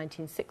group in the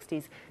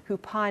 1960s, who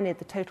pioneered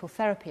the total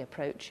therapy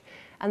approach.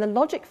 And the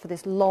logic for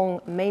this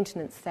long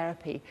maintenance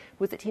therapy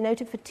was that he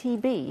noted for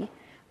TB,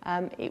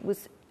 it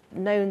was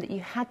known that you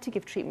had to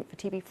give treatment for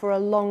TB for a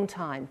long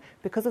time.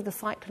 Because of the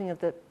cycling of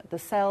the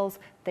cells,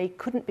 they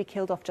couldn't be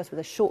killed off just with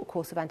a short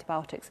course of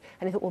antibiotics.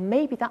 And he thought, well,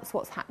 maybe that's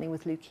what's happening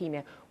with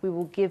leukemia. We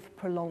will give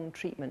prolonged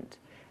treatment.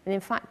 And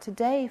in fact,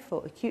 today,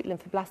 for acute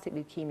lymphoblastic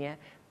leukemia,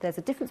 there's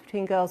a difference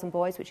between girls and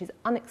boys, which is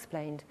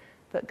unexplained.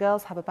 But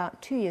girls have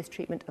about 2 years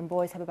treatment and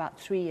boys have about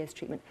 3 years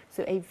treatment.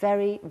 So a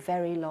very,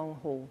 very long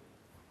haul.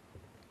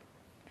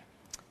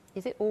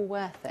 Is it all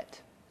worth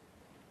it?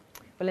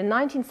 Well, in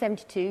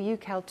 1972,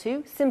 UCAL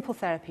 2, simple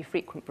therapy,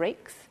 frequent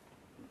breaks.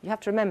 You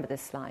have to remember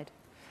this slide.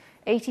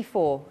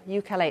 84,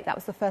 UCAL 8, that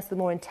was the first of the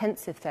more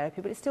intensive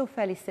therapy, but it's still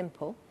fairly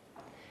simple.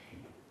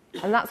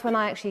 And that's when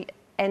I actually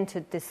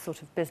entered this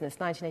sort of business.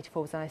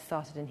 1984 was when I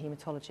started in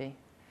haematology.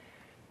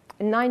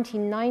 In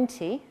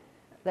 1990,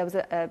 there was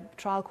a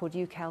trial called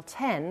UCAL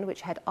 10,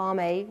 which had Arm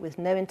A with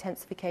no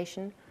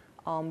intensification,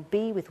 Arm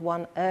B with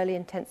 1 early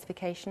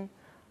intensification,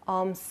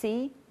 Arm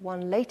C,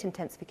 1 late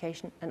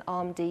intensification, and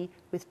Arm D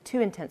with 2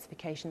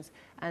 intensifications,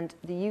 and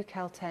the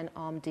UCAL 10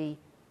 Arm D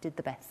did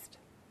the best.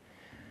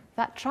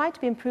 That tried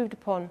to be improved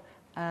upon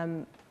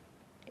in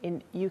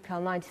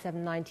UCAL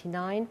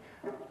 97-99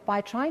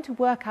 by trying to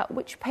work out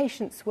which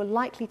patients were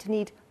likely to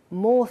need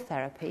more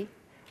therapy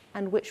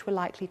and which were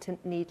likely to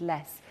need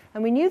less.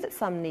 And we knew that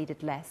some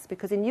needed less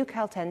because in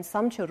UCAL 10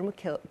 some children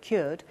were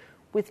cured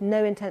with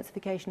no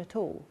intensification at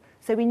all.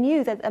 So we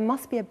knew that there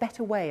must be a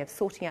better way of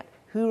sorting out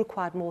who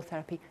required more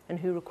therapy and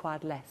who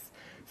required less.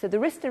 So the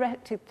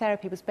risk-directed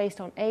therapy was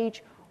based on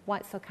age,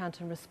 white cell count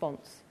and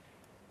response.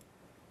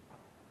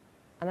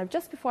 And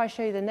just before I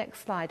show you the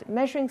next slide,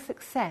 measuring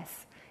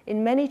success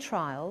in many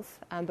trials,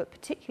 but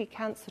particularly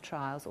cancer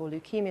trials or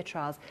leukemia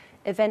trials,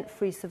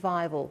 event-free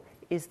survival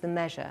is the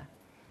measure.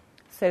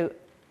 So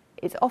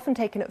it's often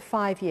taken at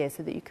 5 years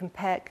so that you can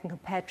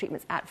compare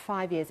treatments at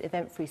 5 years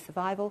event-free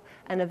survival.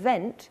 An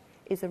event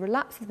is a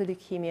relapse of the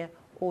leukemia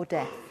or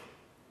death.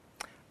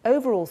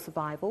 Overall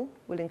survival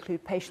will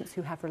include patients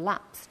who have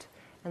relapsed,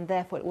 and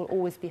therefore it will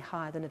always be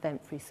higher than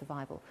event-free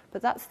survival.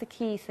 But that's the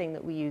key thing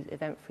that we use,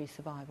 event-free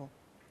survival.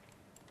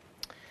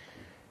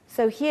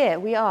 So here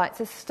we are. It's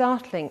a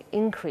startling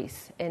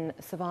increase in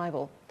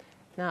survival.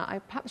 Now, I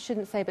perhaps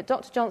shouldn't say, but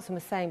Dr. Johnson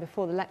was saying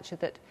before the lecture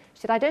that,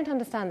 she said, I don't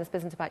understand this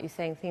business about you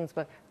saying things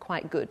were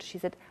quite good. She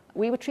said,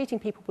 we were treating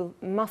people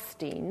with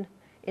mustine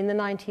in the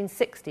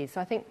 1960s.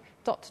 So I think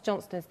Dr.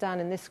 Johnson is down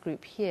in this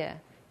group here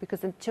because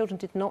the children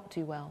did not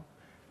do well.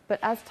 But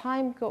as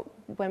time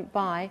went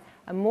by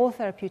and more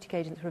therapeutic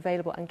agents were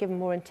available and given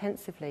more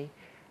intensively,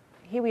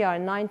 here we are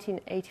in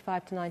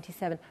 1985 to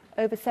 97,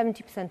 over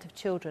 70% of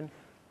children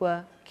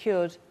were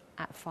cured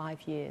at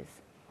 5 years.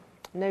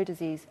 No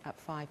disease at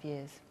 5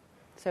 years.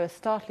 So a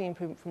startling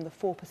improvement from the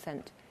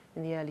 4%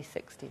 in the early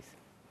 60s.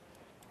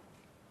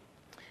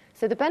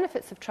 So the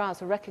benefits of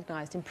trials were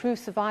recognised. Improved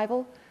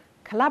survival,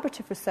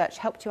 collaborative research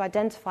helped you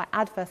identify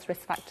adverse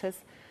risk factors.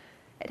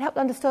 It helped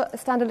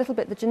understand a little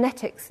bit the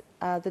genetics,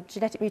 the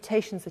genetic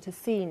mutations that are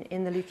seen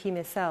in the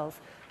leukemia cells.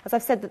 As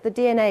I've said, that the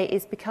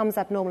DNA becomes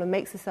abnormal and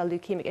makes the cell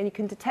leukemic, and you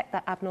can detect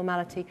that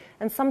abnormality.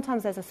 And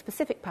sometimes there's a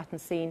specific pattern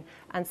seen,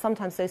 and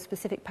sometimes those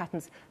specific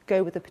patterns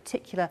go with a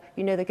particular,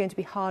 you know they're going to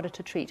be harder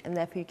to treat, and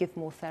therefore you give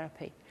more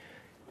therapy.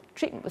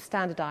 treatment was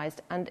standardised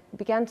and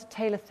began to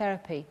tailor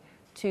therapy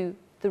to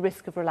the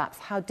risk of relapse,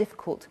 how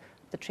difficult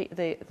the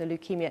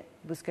leukaemia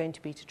was going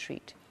to be to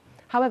treat.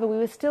 However, we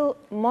were still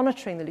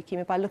monitoring the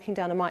leukaemia by looking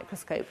down a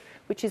microscope,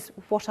 which is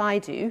what I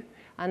do.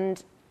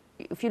 And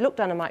if you look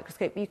down a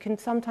microscope, you can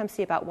sometimes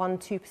see about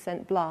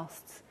 1-2%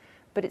 blasts.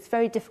 But it's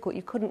very difficult.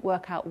 You couldn't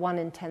work out 1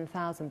 in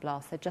 10,000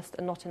 blasts. There just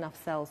are not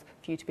enough cells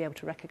for you to be able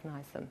to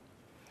recognise them.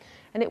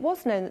 And it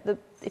was known that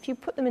if you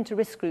put them into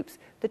risk groups,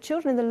 the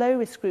children in the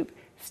low-risk group,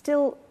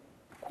 still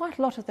quite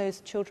a lot of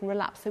those children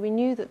relapsed. So we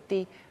knew that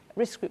the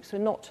risk groups were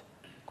not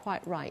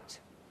quite right.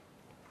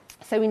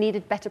 So we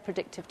needed better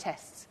predictive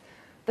tests.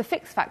 The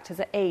fixed factors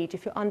are age.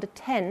 If you're under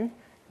 10,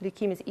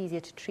 leukemia is easier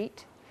to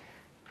treat.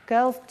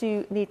 Girls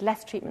do need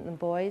less treatment than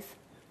boys.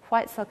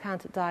 White cell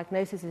count at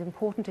diagnosis is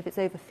important. If it's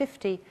over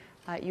 50,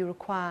 you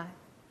require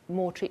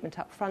more treatment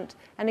up front.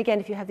 And again,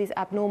 if you have these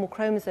abnormal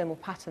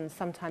chromosomal patterns,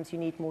 sometimes you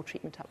need more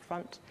treatment up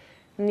front.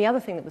 And the other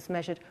thing that was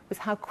measured was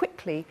how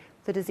quickly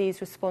the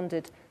disease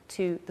responded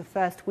to the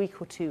first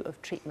week or two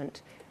of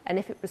treatment. And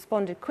if it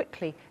responded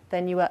quickly,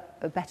 then you were at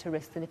a better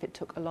risk than if it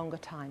took a longer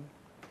time.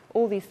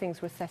 All these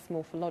things were assessed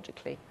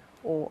morphologically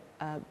or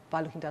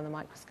by looking down the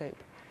microscope.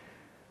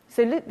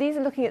 So these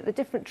are looking at the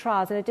different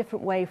trials in a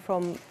different way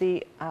from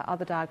the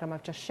other diagram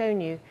I've just shown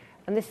you.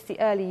 And this is the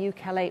early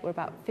UCAL8, where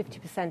about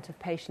 50% of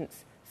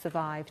patients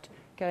survived,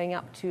 going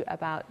up to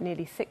about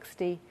nearly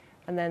 60,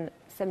 and then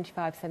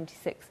 75,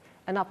 76,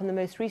 and up in the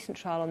most recent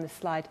trial on this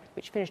slide,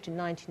 which finished in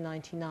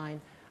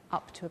 1999,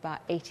 up to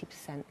about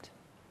 80%.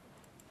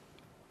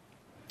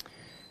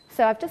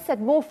 So I've just said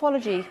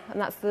morphology,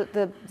 and that's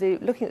the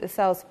looking at the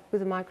cells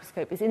with a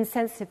microscope, is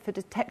insensitive for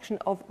detection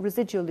of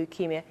residual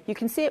leukemia. You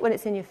can see it when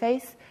it's in your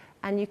face,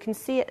 and you can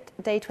see it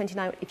day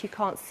 29 if you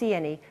can't see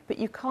any, but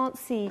you can't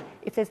see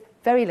if there's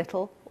very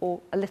little or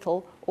a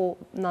little or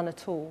none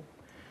at all.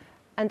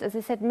 And as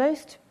I said,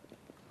 most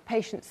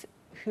patients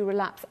who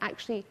relapse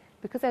actually,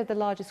 because they're the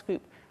largest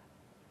group,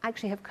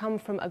 actually have come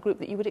from a group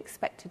that you would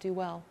expect to do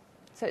well.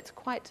 So it's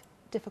quite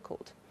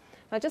difficult.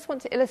 And I just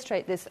want to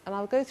illustrate this, and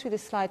I'll go through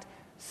this slide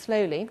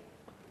slowly.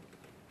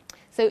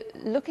 So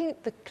looking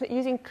at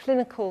using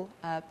clinical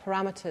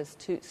parameters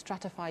to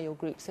stratify your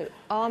group. So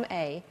arm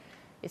A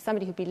is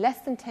somebody who'd be less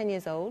than 10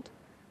 years old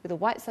with a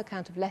white cell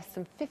count of less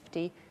than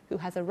 50 who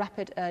has a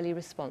rapid early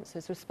response, so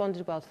has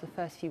responded well to the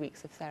first few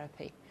weeks of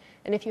therapy.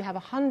 And if you have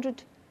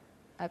 100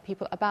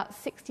 people, about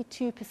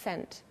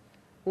 62%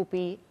 will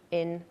be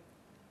in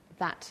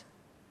that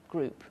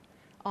group.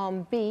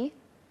 Arm B,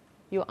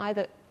 you're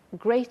either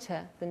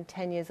greater than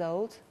 10 years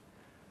old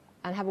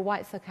and have a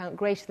white cell count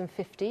greater than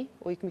 50,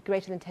 or you can be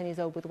greater than 10 years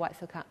old with a white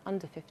cell count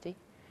under 50,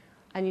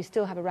 and you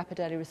still have a rapid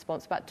early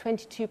response. About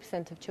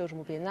 22% of children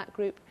will be in that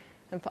group.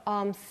 And for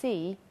arm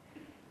C,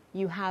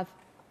 you have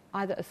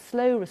either a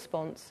slow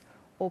response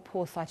or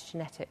poor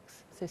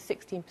cytogenetics. So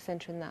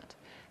 16% are in that.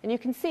 And you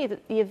can see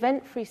that the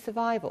event-free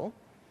survival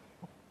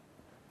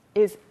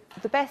is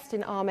the best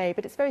in arm A,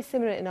 but it's very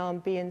similar in arm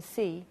B and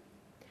C.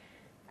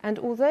 And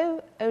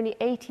although only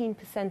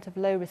 18% of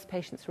low-risk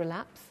patients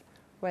relapse,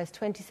 whereas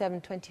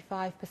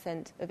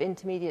 27-25% of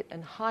intermediate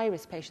and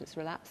high-risk patients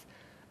relapse,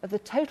 of the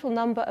total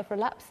number of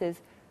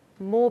relapses,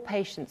 more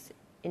patients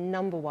in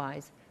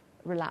number-wise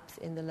relapse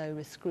in the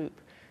low-risk group.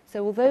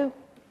 So although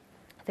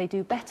they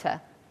do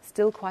better,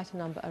 still quite a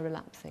number are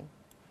relapsing.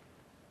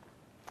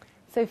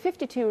 So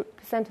 52%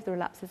 of the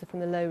relapses are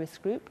from the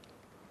low-risk group,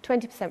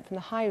 20% from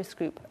the high-risk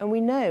group. And we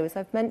know, as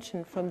I've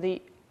mentioned from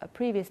the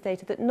previous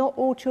data, that not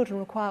all children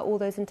require all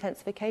those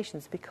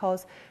intensifications,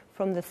 because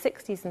from the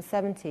 60s and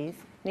 70s,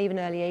 and even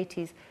early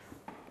 80s,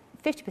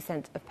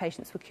 50% of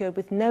patients were cured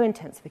with no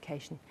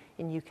intensification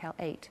in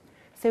UCAL8.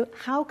 So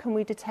how can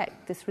we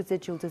detect this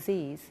residual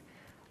disease?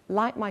 The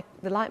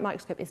light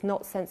microscope is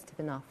not sensitive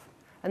enough.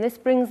 And this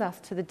brings us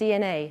to the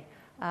DNA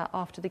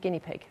after the guinea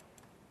pig.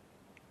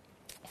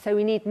 So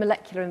we need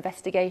molecular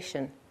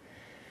investigation.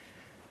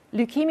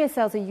 Leukemia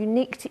cells are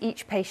unique to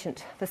each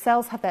patient. The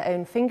cells have their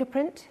own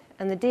fingerprint,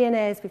 and the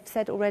DNA, as we've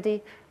said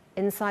already,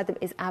 inside them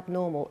is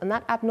abnormal. And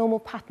that abnormal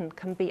pattern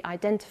can be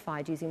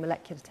identified using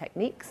molecular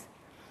techniques.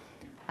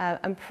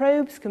 And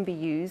probes can be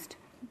used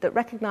that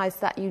recognize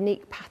that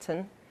unique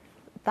pattern.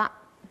 That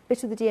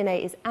bit of the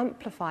DNA is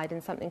amplified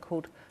in something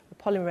called the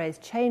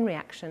polymerase chain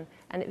reaction,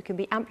 and it can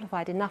be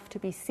amplified enough to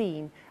be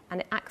seen,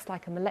 and it acts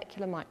like a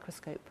molecular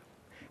microscope.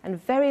 And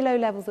very low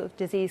levels of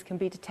disease can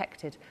be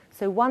detected.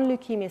 So one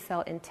leukemia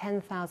cell in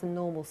 10,000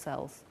 normal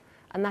cells.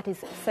 And that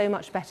is so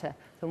much better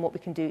than what we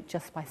can do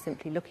just by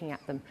simply looking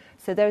at them.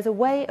 So there is a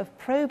way of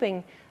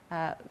probing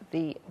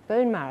the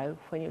bone marrow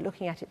when you're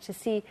looking at it to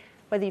see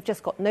whether you've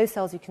just got no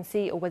cells you can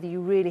see or whether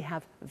you really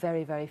have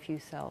very, very few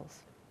cells.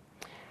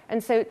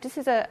 And so this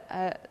is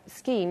a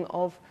scheme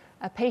of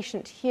a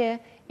patient here.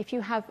 If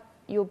you have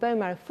your bone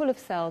marrow full of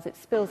cells, it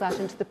spills out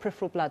into the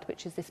peripheral blood,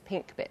 which is this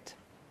pink bit.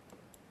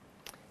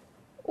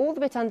 All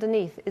the bit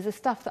underneath is the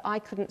stuff that I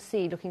couldn't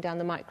see looking down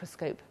the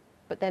microscope,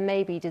 but there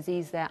may be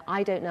disease there.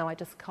 I don't know, I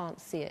just can't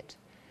see it.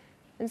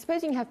 And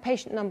supposing you have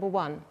patient number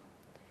 1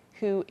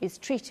 who is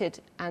treated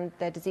and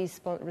their disease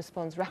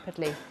responds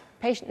rapidly.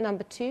 Patient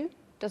number 2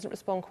 doesn't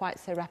respond quite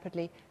so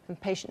rapidly, and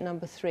patient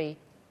number 3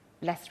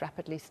 less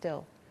rapidly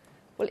still.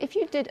 Well, if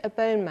you did a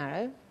bone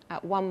marrow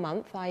at 1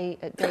 month, i.e.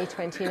 at day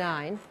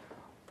 29,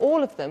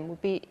 all of them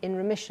would be in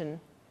remission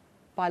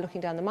by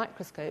looking down the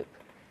microscope,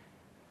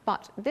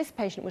 but this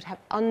patient would have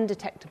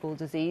undetectable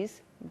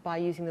disease by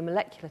using the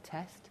molecular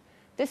test,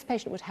 this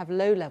patient would have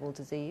low-level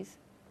disease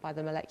by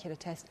the molecular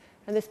test,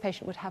 and this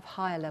patient would have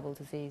higher-level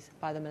disease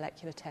by the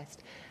molecular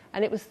test.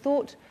 And it was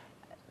thought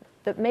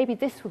that maybe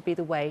this would be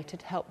the way to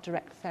help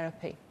direct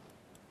therapy.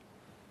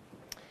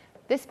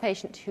 This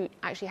patient, who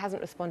actually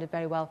hasn't responded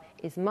very well,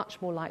 is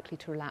much more likely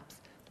to relapse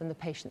than the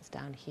patients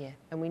down here.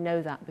 And we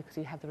know that because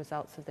we have the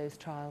results of those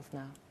trials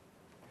now.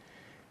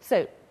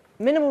 So,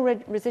 minimal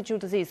residual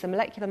disease, the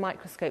molecular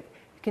microscope,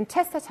 you can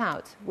test that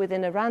out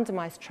within a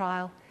randomized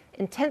trial,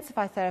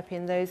 intensify therapy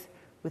in those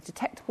with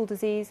detectable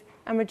disease,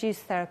 and reduce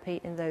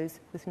therapy in those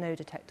with no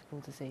detectable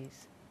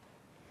disease.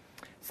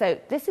 So,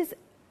 this is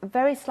a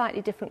very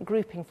slightly different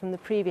grouping from the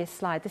previous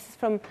slide. This is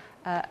from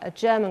a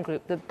German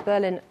group, the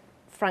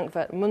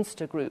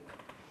Berlin-Frankfurt-Munster group.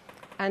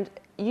 And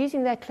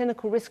using their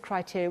clinical risk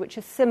criteria, which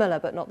are similar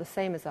but not the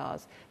same as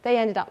ours, they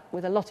ended up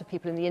with a lot of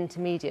people in the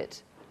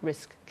intermediate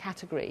risk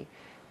category.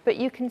 But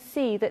you can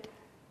see that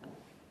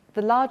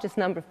the largest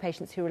number of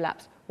patients who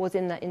relapsed was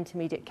in that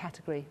intermediate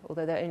category,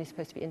 although they're only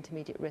supposed to be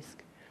intermediate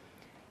risk.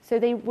 So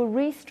they were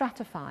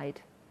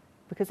re-stratified,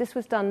 because this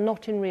was done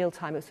not in real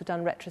time, it was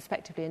done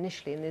retrospectively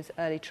initially in those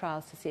early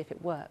trials to see if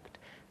it worked.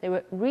 They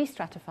were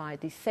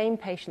re-stratified, these same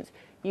patients,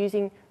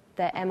 using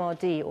their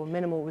MRD, or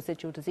minimal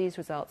residual disease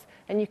results,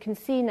 and you can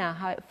see now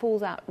how it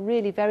falls out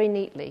really very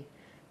neatly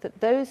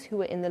that those who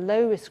were in the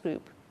low-risk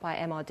group by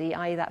MRD,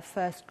 i.e. that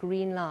first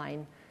green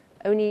line,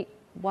 only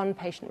one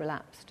patient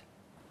relapsed.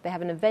 They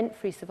have an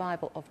event-free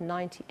survival of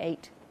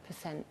 98%.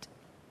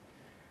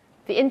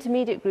 The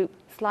intermediate group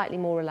slightly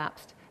more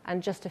relapsed,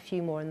 and just a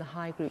few more in the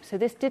high group. So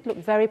this did look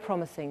very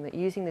promising, that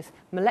using this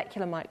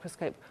molecular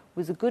microscope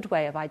was a good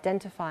way of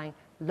identifying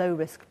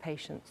low-risk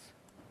patients.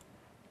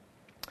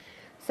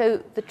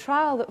 So the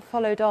trial that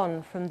followed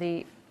on from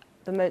the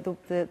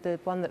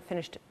one that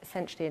finished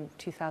essentially in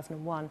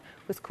 2001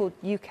 was called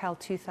UCAL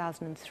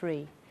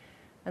 2003.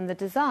 And the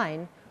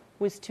design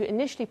was to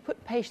initially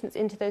put patients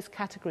into those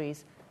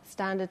categories,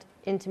 standard,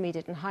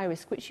 intermediate, and high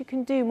risk, which you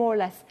can do more or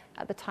less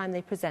at the time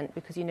they present,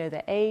 because you know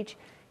their age,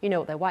 you know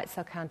what their white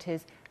cell count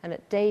is, and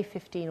at day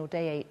 15 or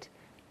day 8,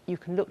 you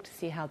can look to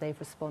see how they've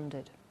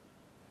responded.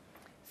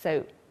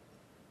 So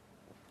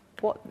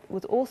what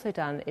was also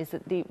done is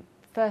that the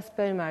first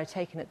bone marrow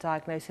taken at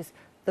diagnosis,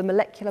 the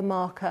molecular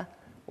marker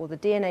or the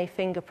DNA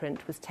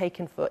fingerprint was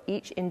taken for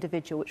each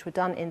individual, which were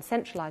done in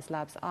centralised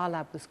labs. Our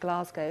lab was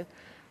Glasgow,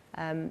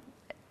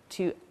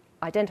 to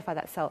identify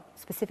that cell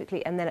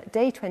specifically. And then at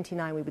day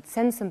 29, we would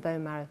send some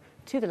bone marrow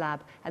to the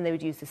lab, and they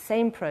would use the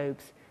same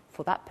probes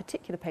for that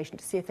particular patient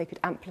to see if they could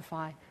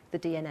amplify the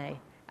DNA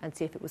and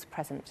see if it was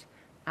present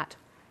at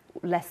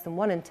less than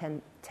 1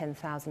 in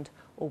 10,000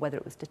 or whether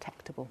it was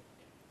detectable.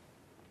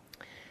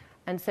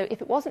 And so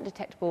if it wasn't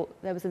detectable,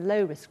 there was a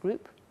low-risk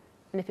group,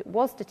 and if it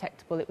was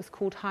detectable, it was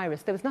called high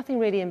risk. There was nothing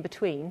really in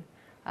between,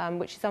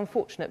 which is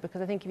unfortunate,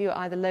 because I think if you were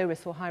either low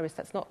risk or high risk,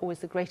 that's not always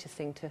the greatest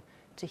thing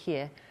to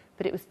hear,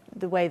 but it was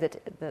the way that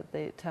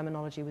the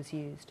terminology was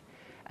used.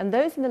 And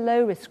those in the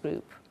low-risk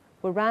group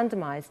were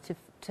randomized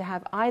to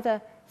have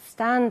either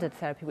standard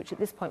therapy, which at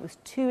this point was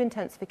 2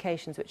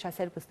 intensifications, which I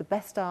said was the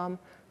best arm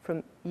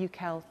from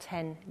UCAL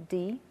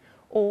 10D,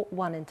 or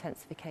 1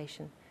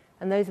 intensification.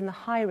 And those in the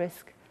high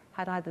risk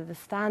had either the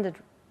standard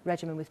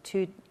regimen with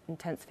 2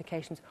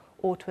 intensifications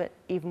or to an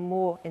even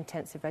more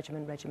intensive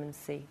regimen, regimen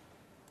C.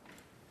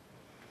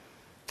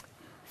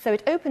 So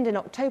it opened in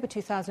October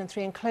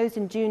 2003 and closed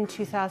in June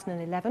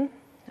 2011.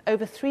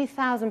 Over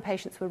 3,000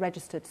 patients were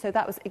registered, so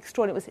that was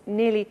extraordinary. It was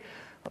nearly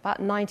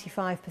about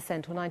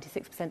 95% or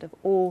 96% of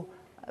all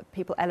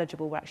people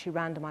eligible were actually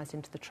randomized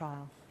into the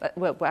trial,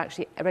 were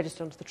actually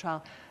registered onto the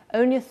trial.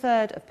 Only a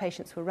third of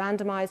patients were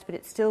randomized, but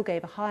it still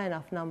gave a high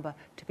enough number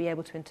to be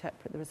able to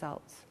interpret the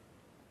results.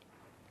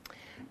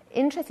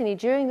 Interestingly,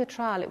 during the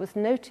trial, it was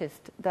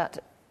noticed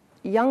that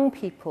young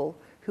people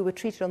who were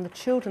treated on the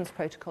children's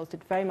protocols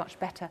did very much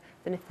better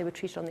than if they were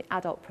treated on the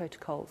adult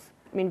protocols.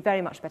 I mean,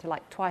 very much better,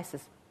 like twice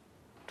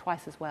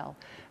as well.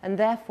 And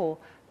therefore,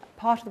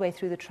 part of the way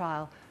through the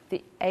trial,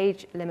 the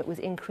age limit was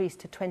increased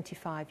to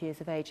 25 years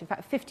of age. In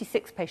fact,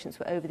 56 patients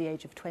were over the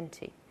age of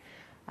 20.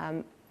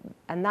 And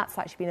that's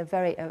actually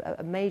been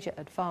a major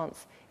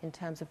advance in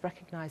terms of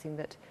recognizing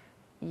that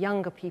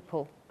younger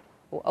people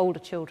or older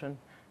children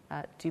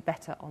do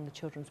better on the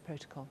children's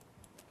protocol.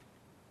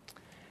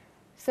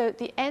 So at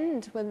the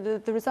end, when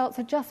the results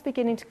are just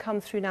beginning to come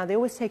through now, they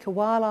always take a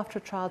while after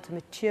a trial to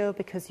mature,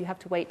 because you have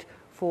to wait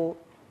for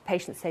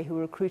patients, say, who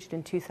were recruited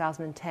in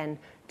 2010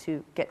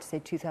 to get to, say,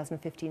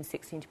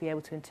 2015-16 to be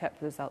able to interpret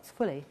the results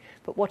fully.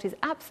 But what is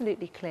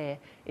absolutely clear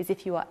is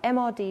if you are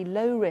MRD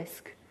low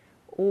risk,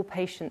 all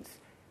patients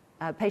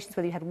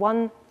whether you had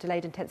 1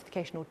 delayed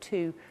intensification or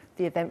 2,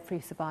 the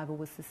event-free survival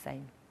was the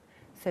same.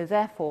 So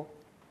therefore,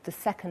 the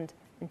second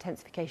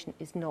intensification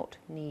is not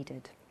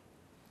needed.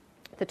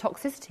 The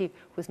toxicity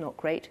was not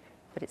great,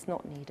 but it's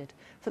not needed.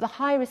 For the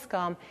high-risk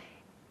arm,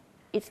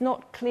 it's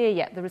not clear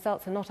yet. The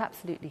results are not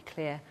absolutely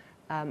clear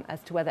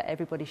as to whether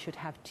everybody should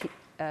have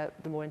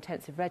the more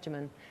intensive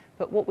regimen.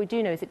 But what we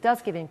do know is it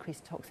does give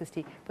increased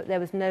toxicity, but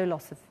there was no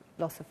loss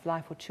of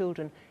life or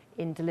children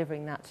in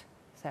delivering that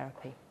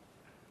therapy.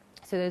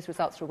 So those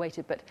results are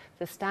awaited, but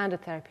the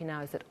standard therapy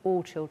now is that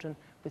all children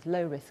with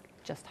low risk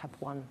just have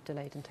one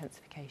delayed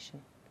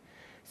intensification.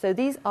 So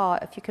these are,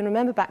 if you can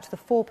remember back to the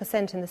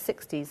 4% in the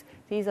 60s,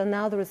 these are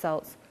now the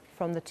results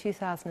from the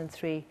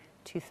 2003-2010,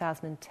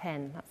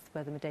 that's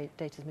where the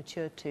data is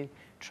matured to,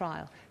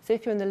 trial. So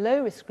if you're in the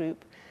low-risk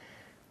group,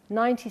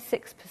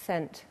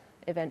 96%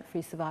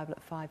 event-free survival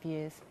at 5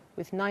 years,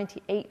 with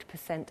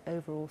 98%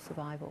 overall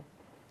survival.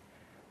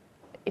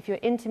 If you're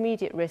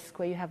intermediate risk,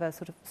 where you have a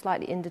sort of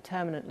slightly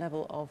indeterminate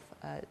level of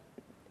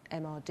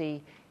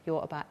MRD,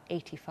 you're about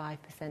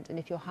 85%. And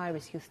if you're high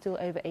risk, you're still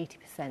over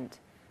 80%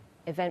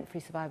 event-free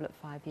survival at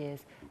 5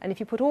 years. And if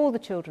you put all the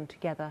children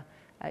together,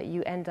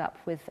 you end up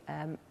with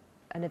an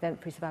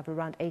event-free survival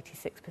around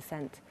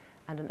 86%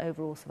 and an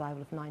overall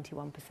survival of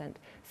 91%.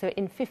 So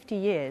in 50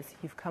 years,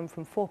 you've come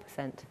from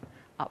 4%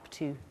 up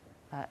to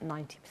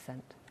 90%.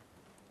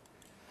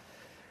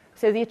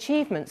 So the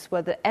achievements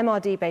were that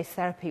MRD-based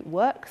therapy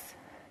works.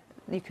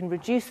 You can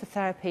reduce the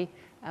therapy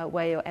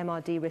where your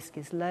MRD risk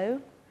is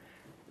low.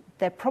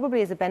 There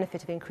probably is a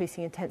benefit of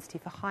increasing intensity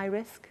for high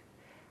risk.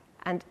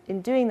 And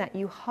in doing that,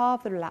 you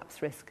halve the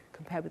relapse risk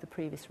compared with the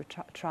previous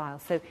trial.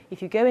 So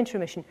if you go into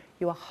remission,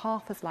 you are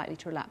half as likely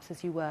to relapse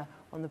as you were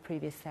on the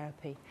previous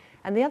therapy.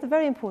 And the other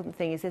very important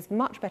thing is there's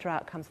much better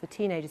outcomes for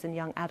teenagers and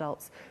young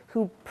adults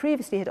who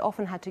previously had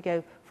often had to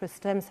go for a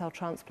stem cell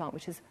transplant,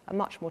 which is a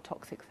much more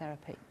toxic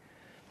therapy.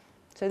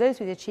 So those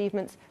were the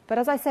achievements. But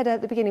as I said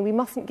at the beginning, we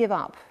mustn't give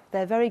up.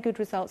 They're very good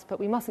results, but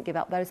we mustn't give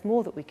up. There is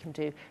more that we can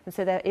do. And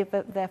so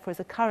therefore is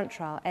a current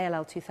trial,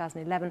 ALL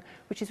 2011,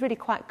 which is really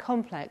quite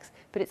complex,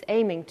 but it's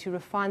aiming to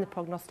refine the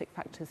prognostic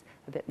factors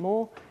a bit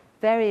more,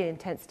 vary the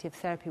intensity of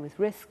therapy with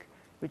risk,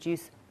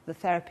 reduce the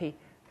therapy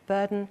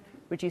burden,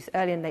 reduce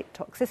early and late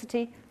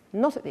toxicity,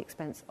 not at the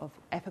expense of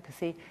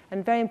efficacy,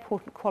 and very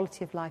important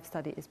quality of life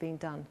study is being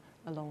done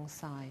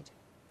alongside.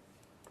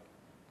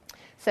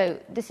 So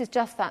this is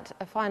just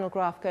a final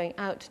graph going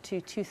out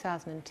to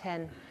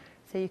 2010.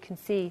 So you can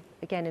see,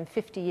 again, in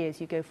 50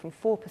 years, you go from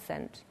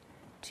 4%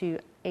 to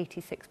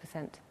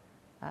 86%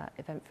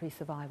 event-free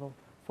survival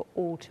for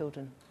all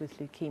children with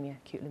leukemia,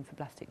 acute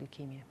lymphoblastic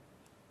leukemia.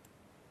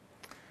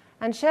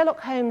 And Sherlock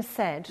Holmes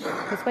said,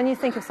 because when you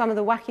think of some of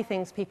the wacky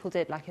things people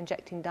did, like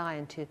injecting dye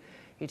into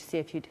you to see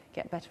if you'd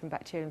get better from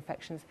bacterial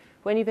infections,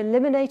 when you've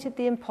eliminated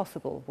the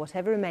impossible,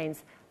 whatever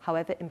remains,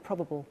 however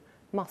improbable,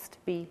 must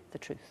be the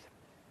truth.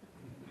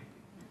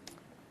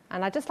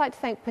 And I'd just like to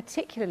thank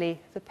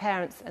particularly the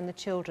parents and the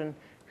children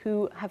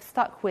who have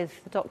stuck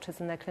with the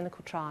doctors in their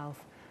clinical trials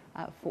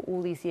for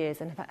all these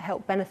years and have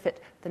helped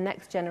benefit the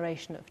next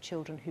generation of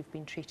children who've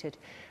been treated.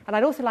 And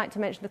I'd also like to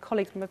mention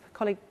my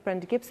colleague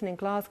Brenda Gibson in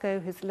Glasgow,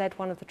 who's led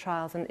one of the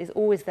trials and is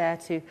always there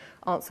to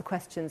answer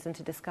questions and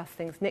to discuss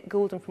things. Nick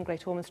Goulden from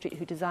Great Ormond Street,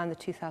 who designed the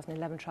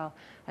 2011 trial,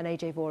 and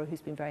AJ Vora,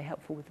 who's been very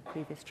helpful with the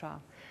previous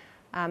trial.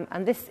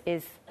 And this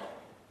is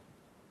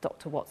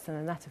Dr. Watson,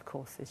 and that, of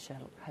course, is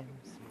Sherlock Holmes.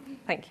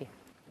 Thank you.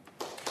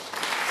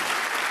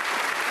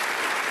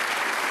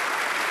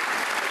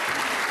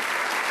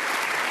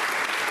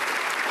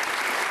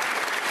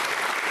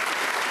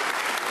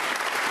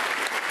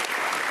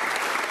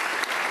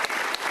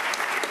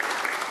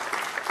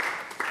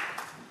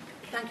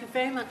 Thank you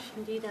very much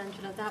indeed,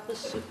 Angela. That was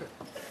super.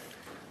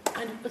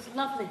 And it was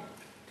lovely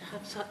to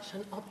have such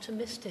an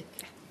optimistic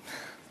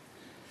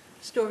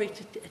story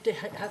to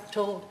have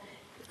told.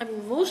 I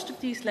mean, most of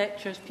these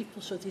lectures,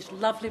 people show these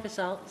lovely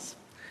results,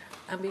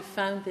 and we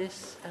found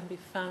this, and we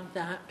found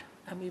that,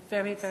 and we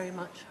very, very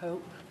much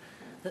hope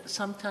that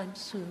sometime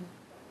soon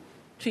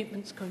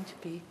treatment's going to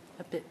be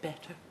a bit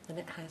better than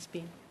it has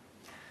been.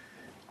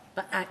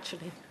 But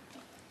actually,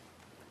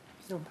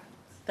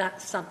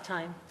 that's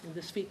sometime in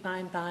the sweet by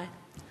and by,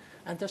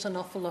 and there's an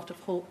awful lot of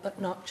hope, but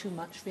not too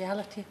much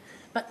reality.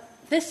 But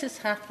this has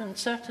happened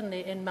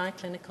certainly in my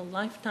clinical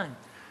lifetime.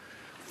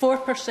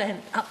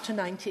 4% up to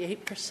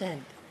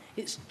 98%.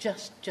 It's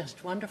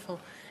just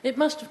wonderful. It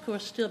must, of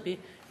course, still be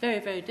very,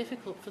 very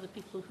difficult for the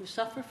people who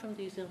suffer from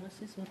these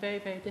illnesses and very,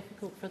 very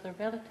difficult for their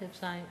relatives.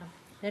 I am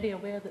very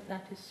aware that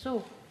that is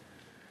so.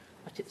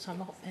 But it's a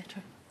lot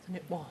better than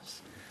it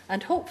was.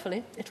 And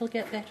hopefully it'll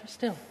get better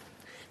still.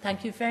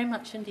 Thank you very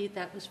much indeed.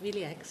 That was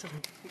really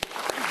excellent.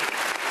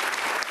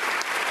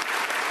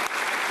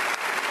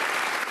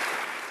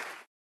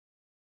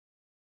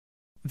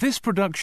 This production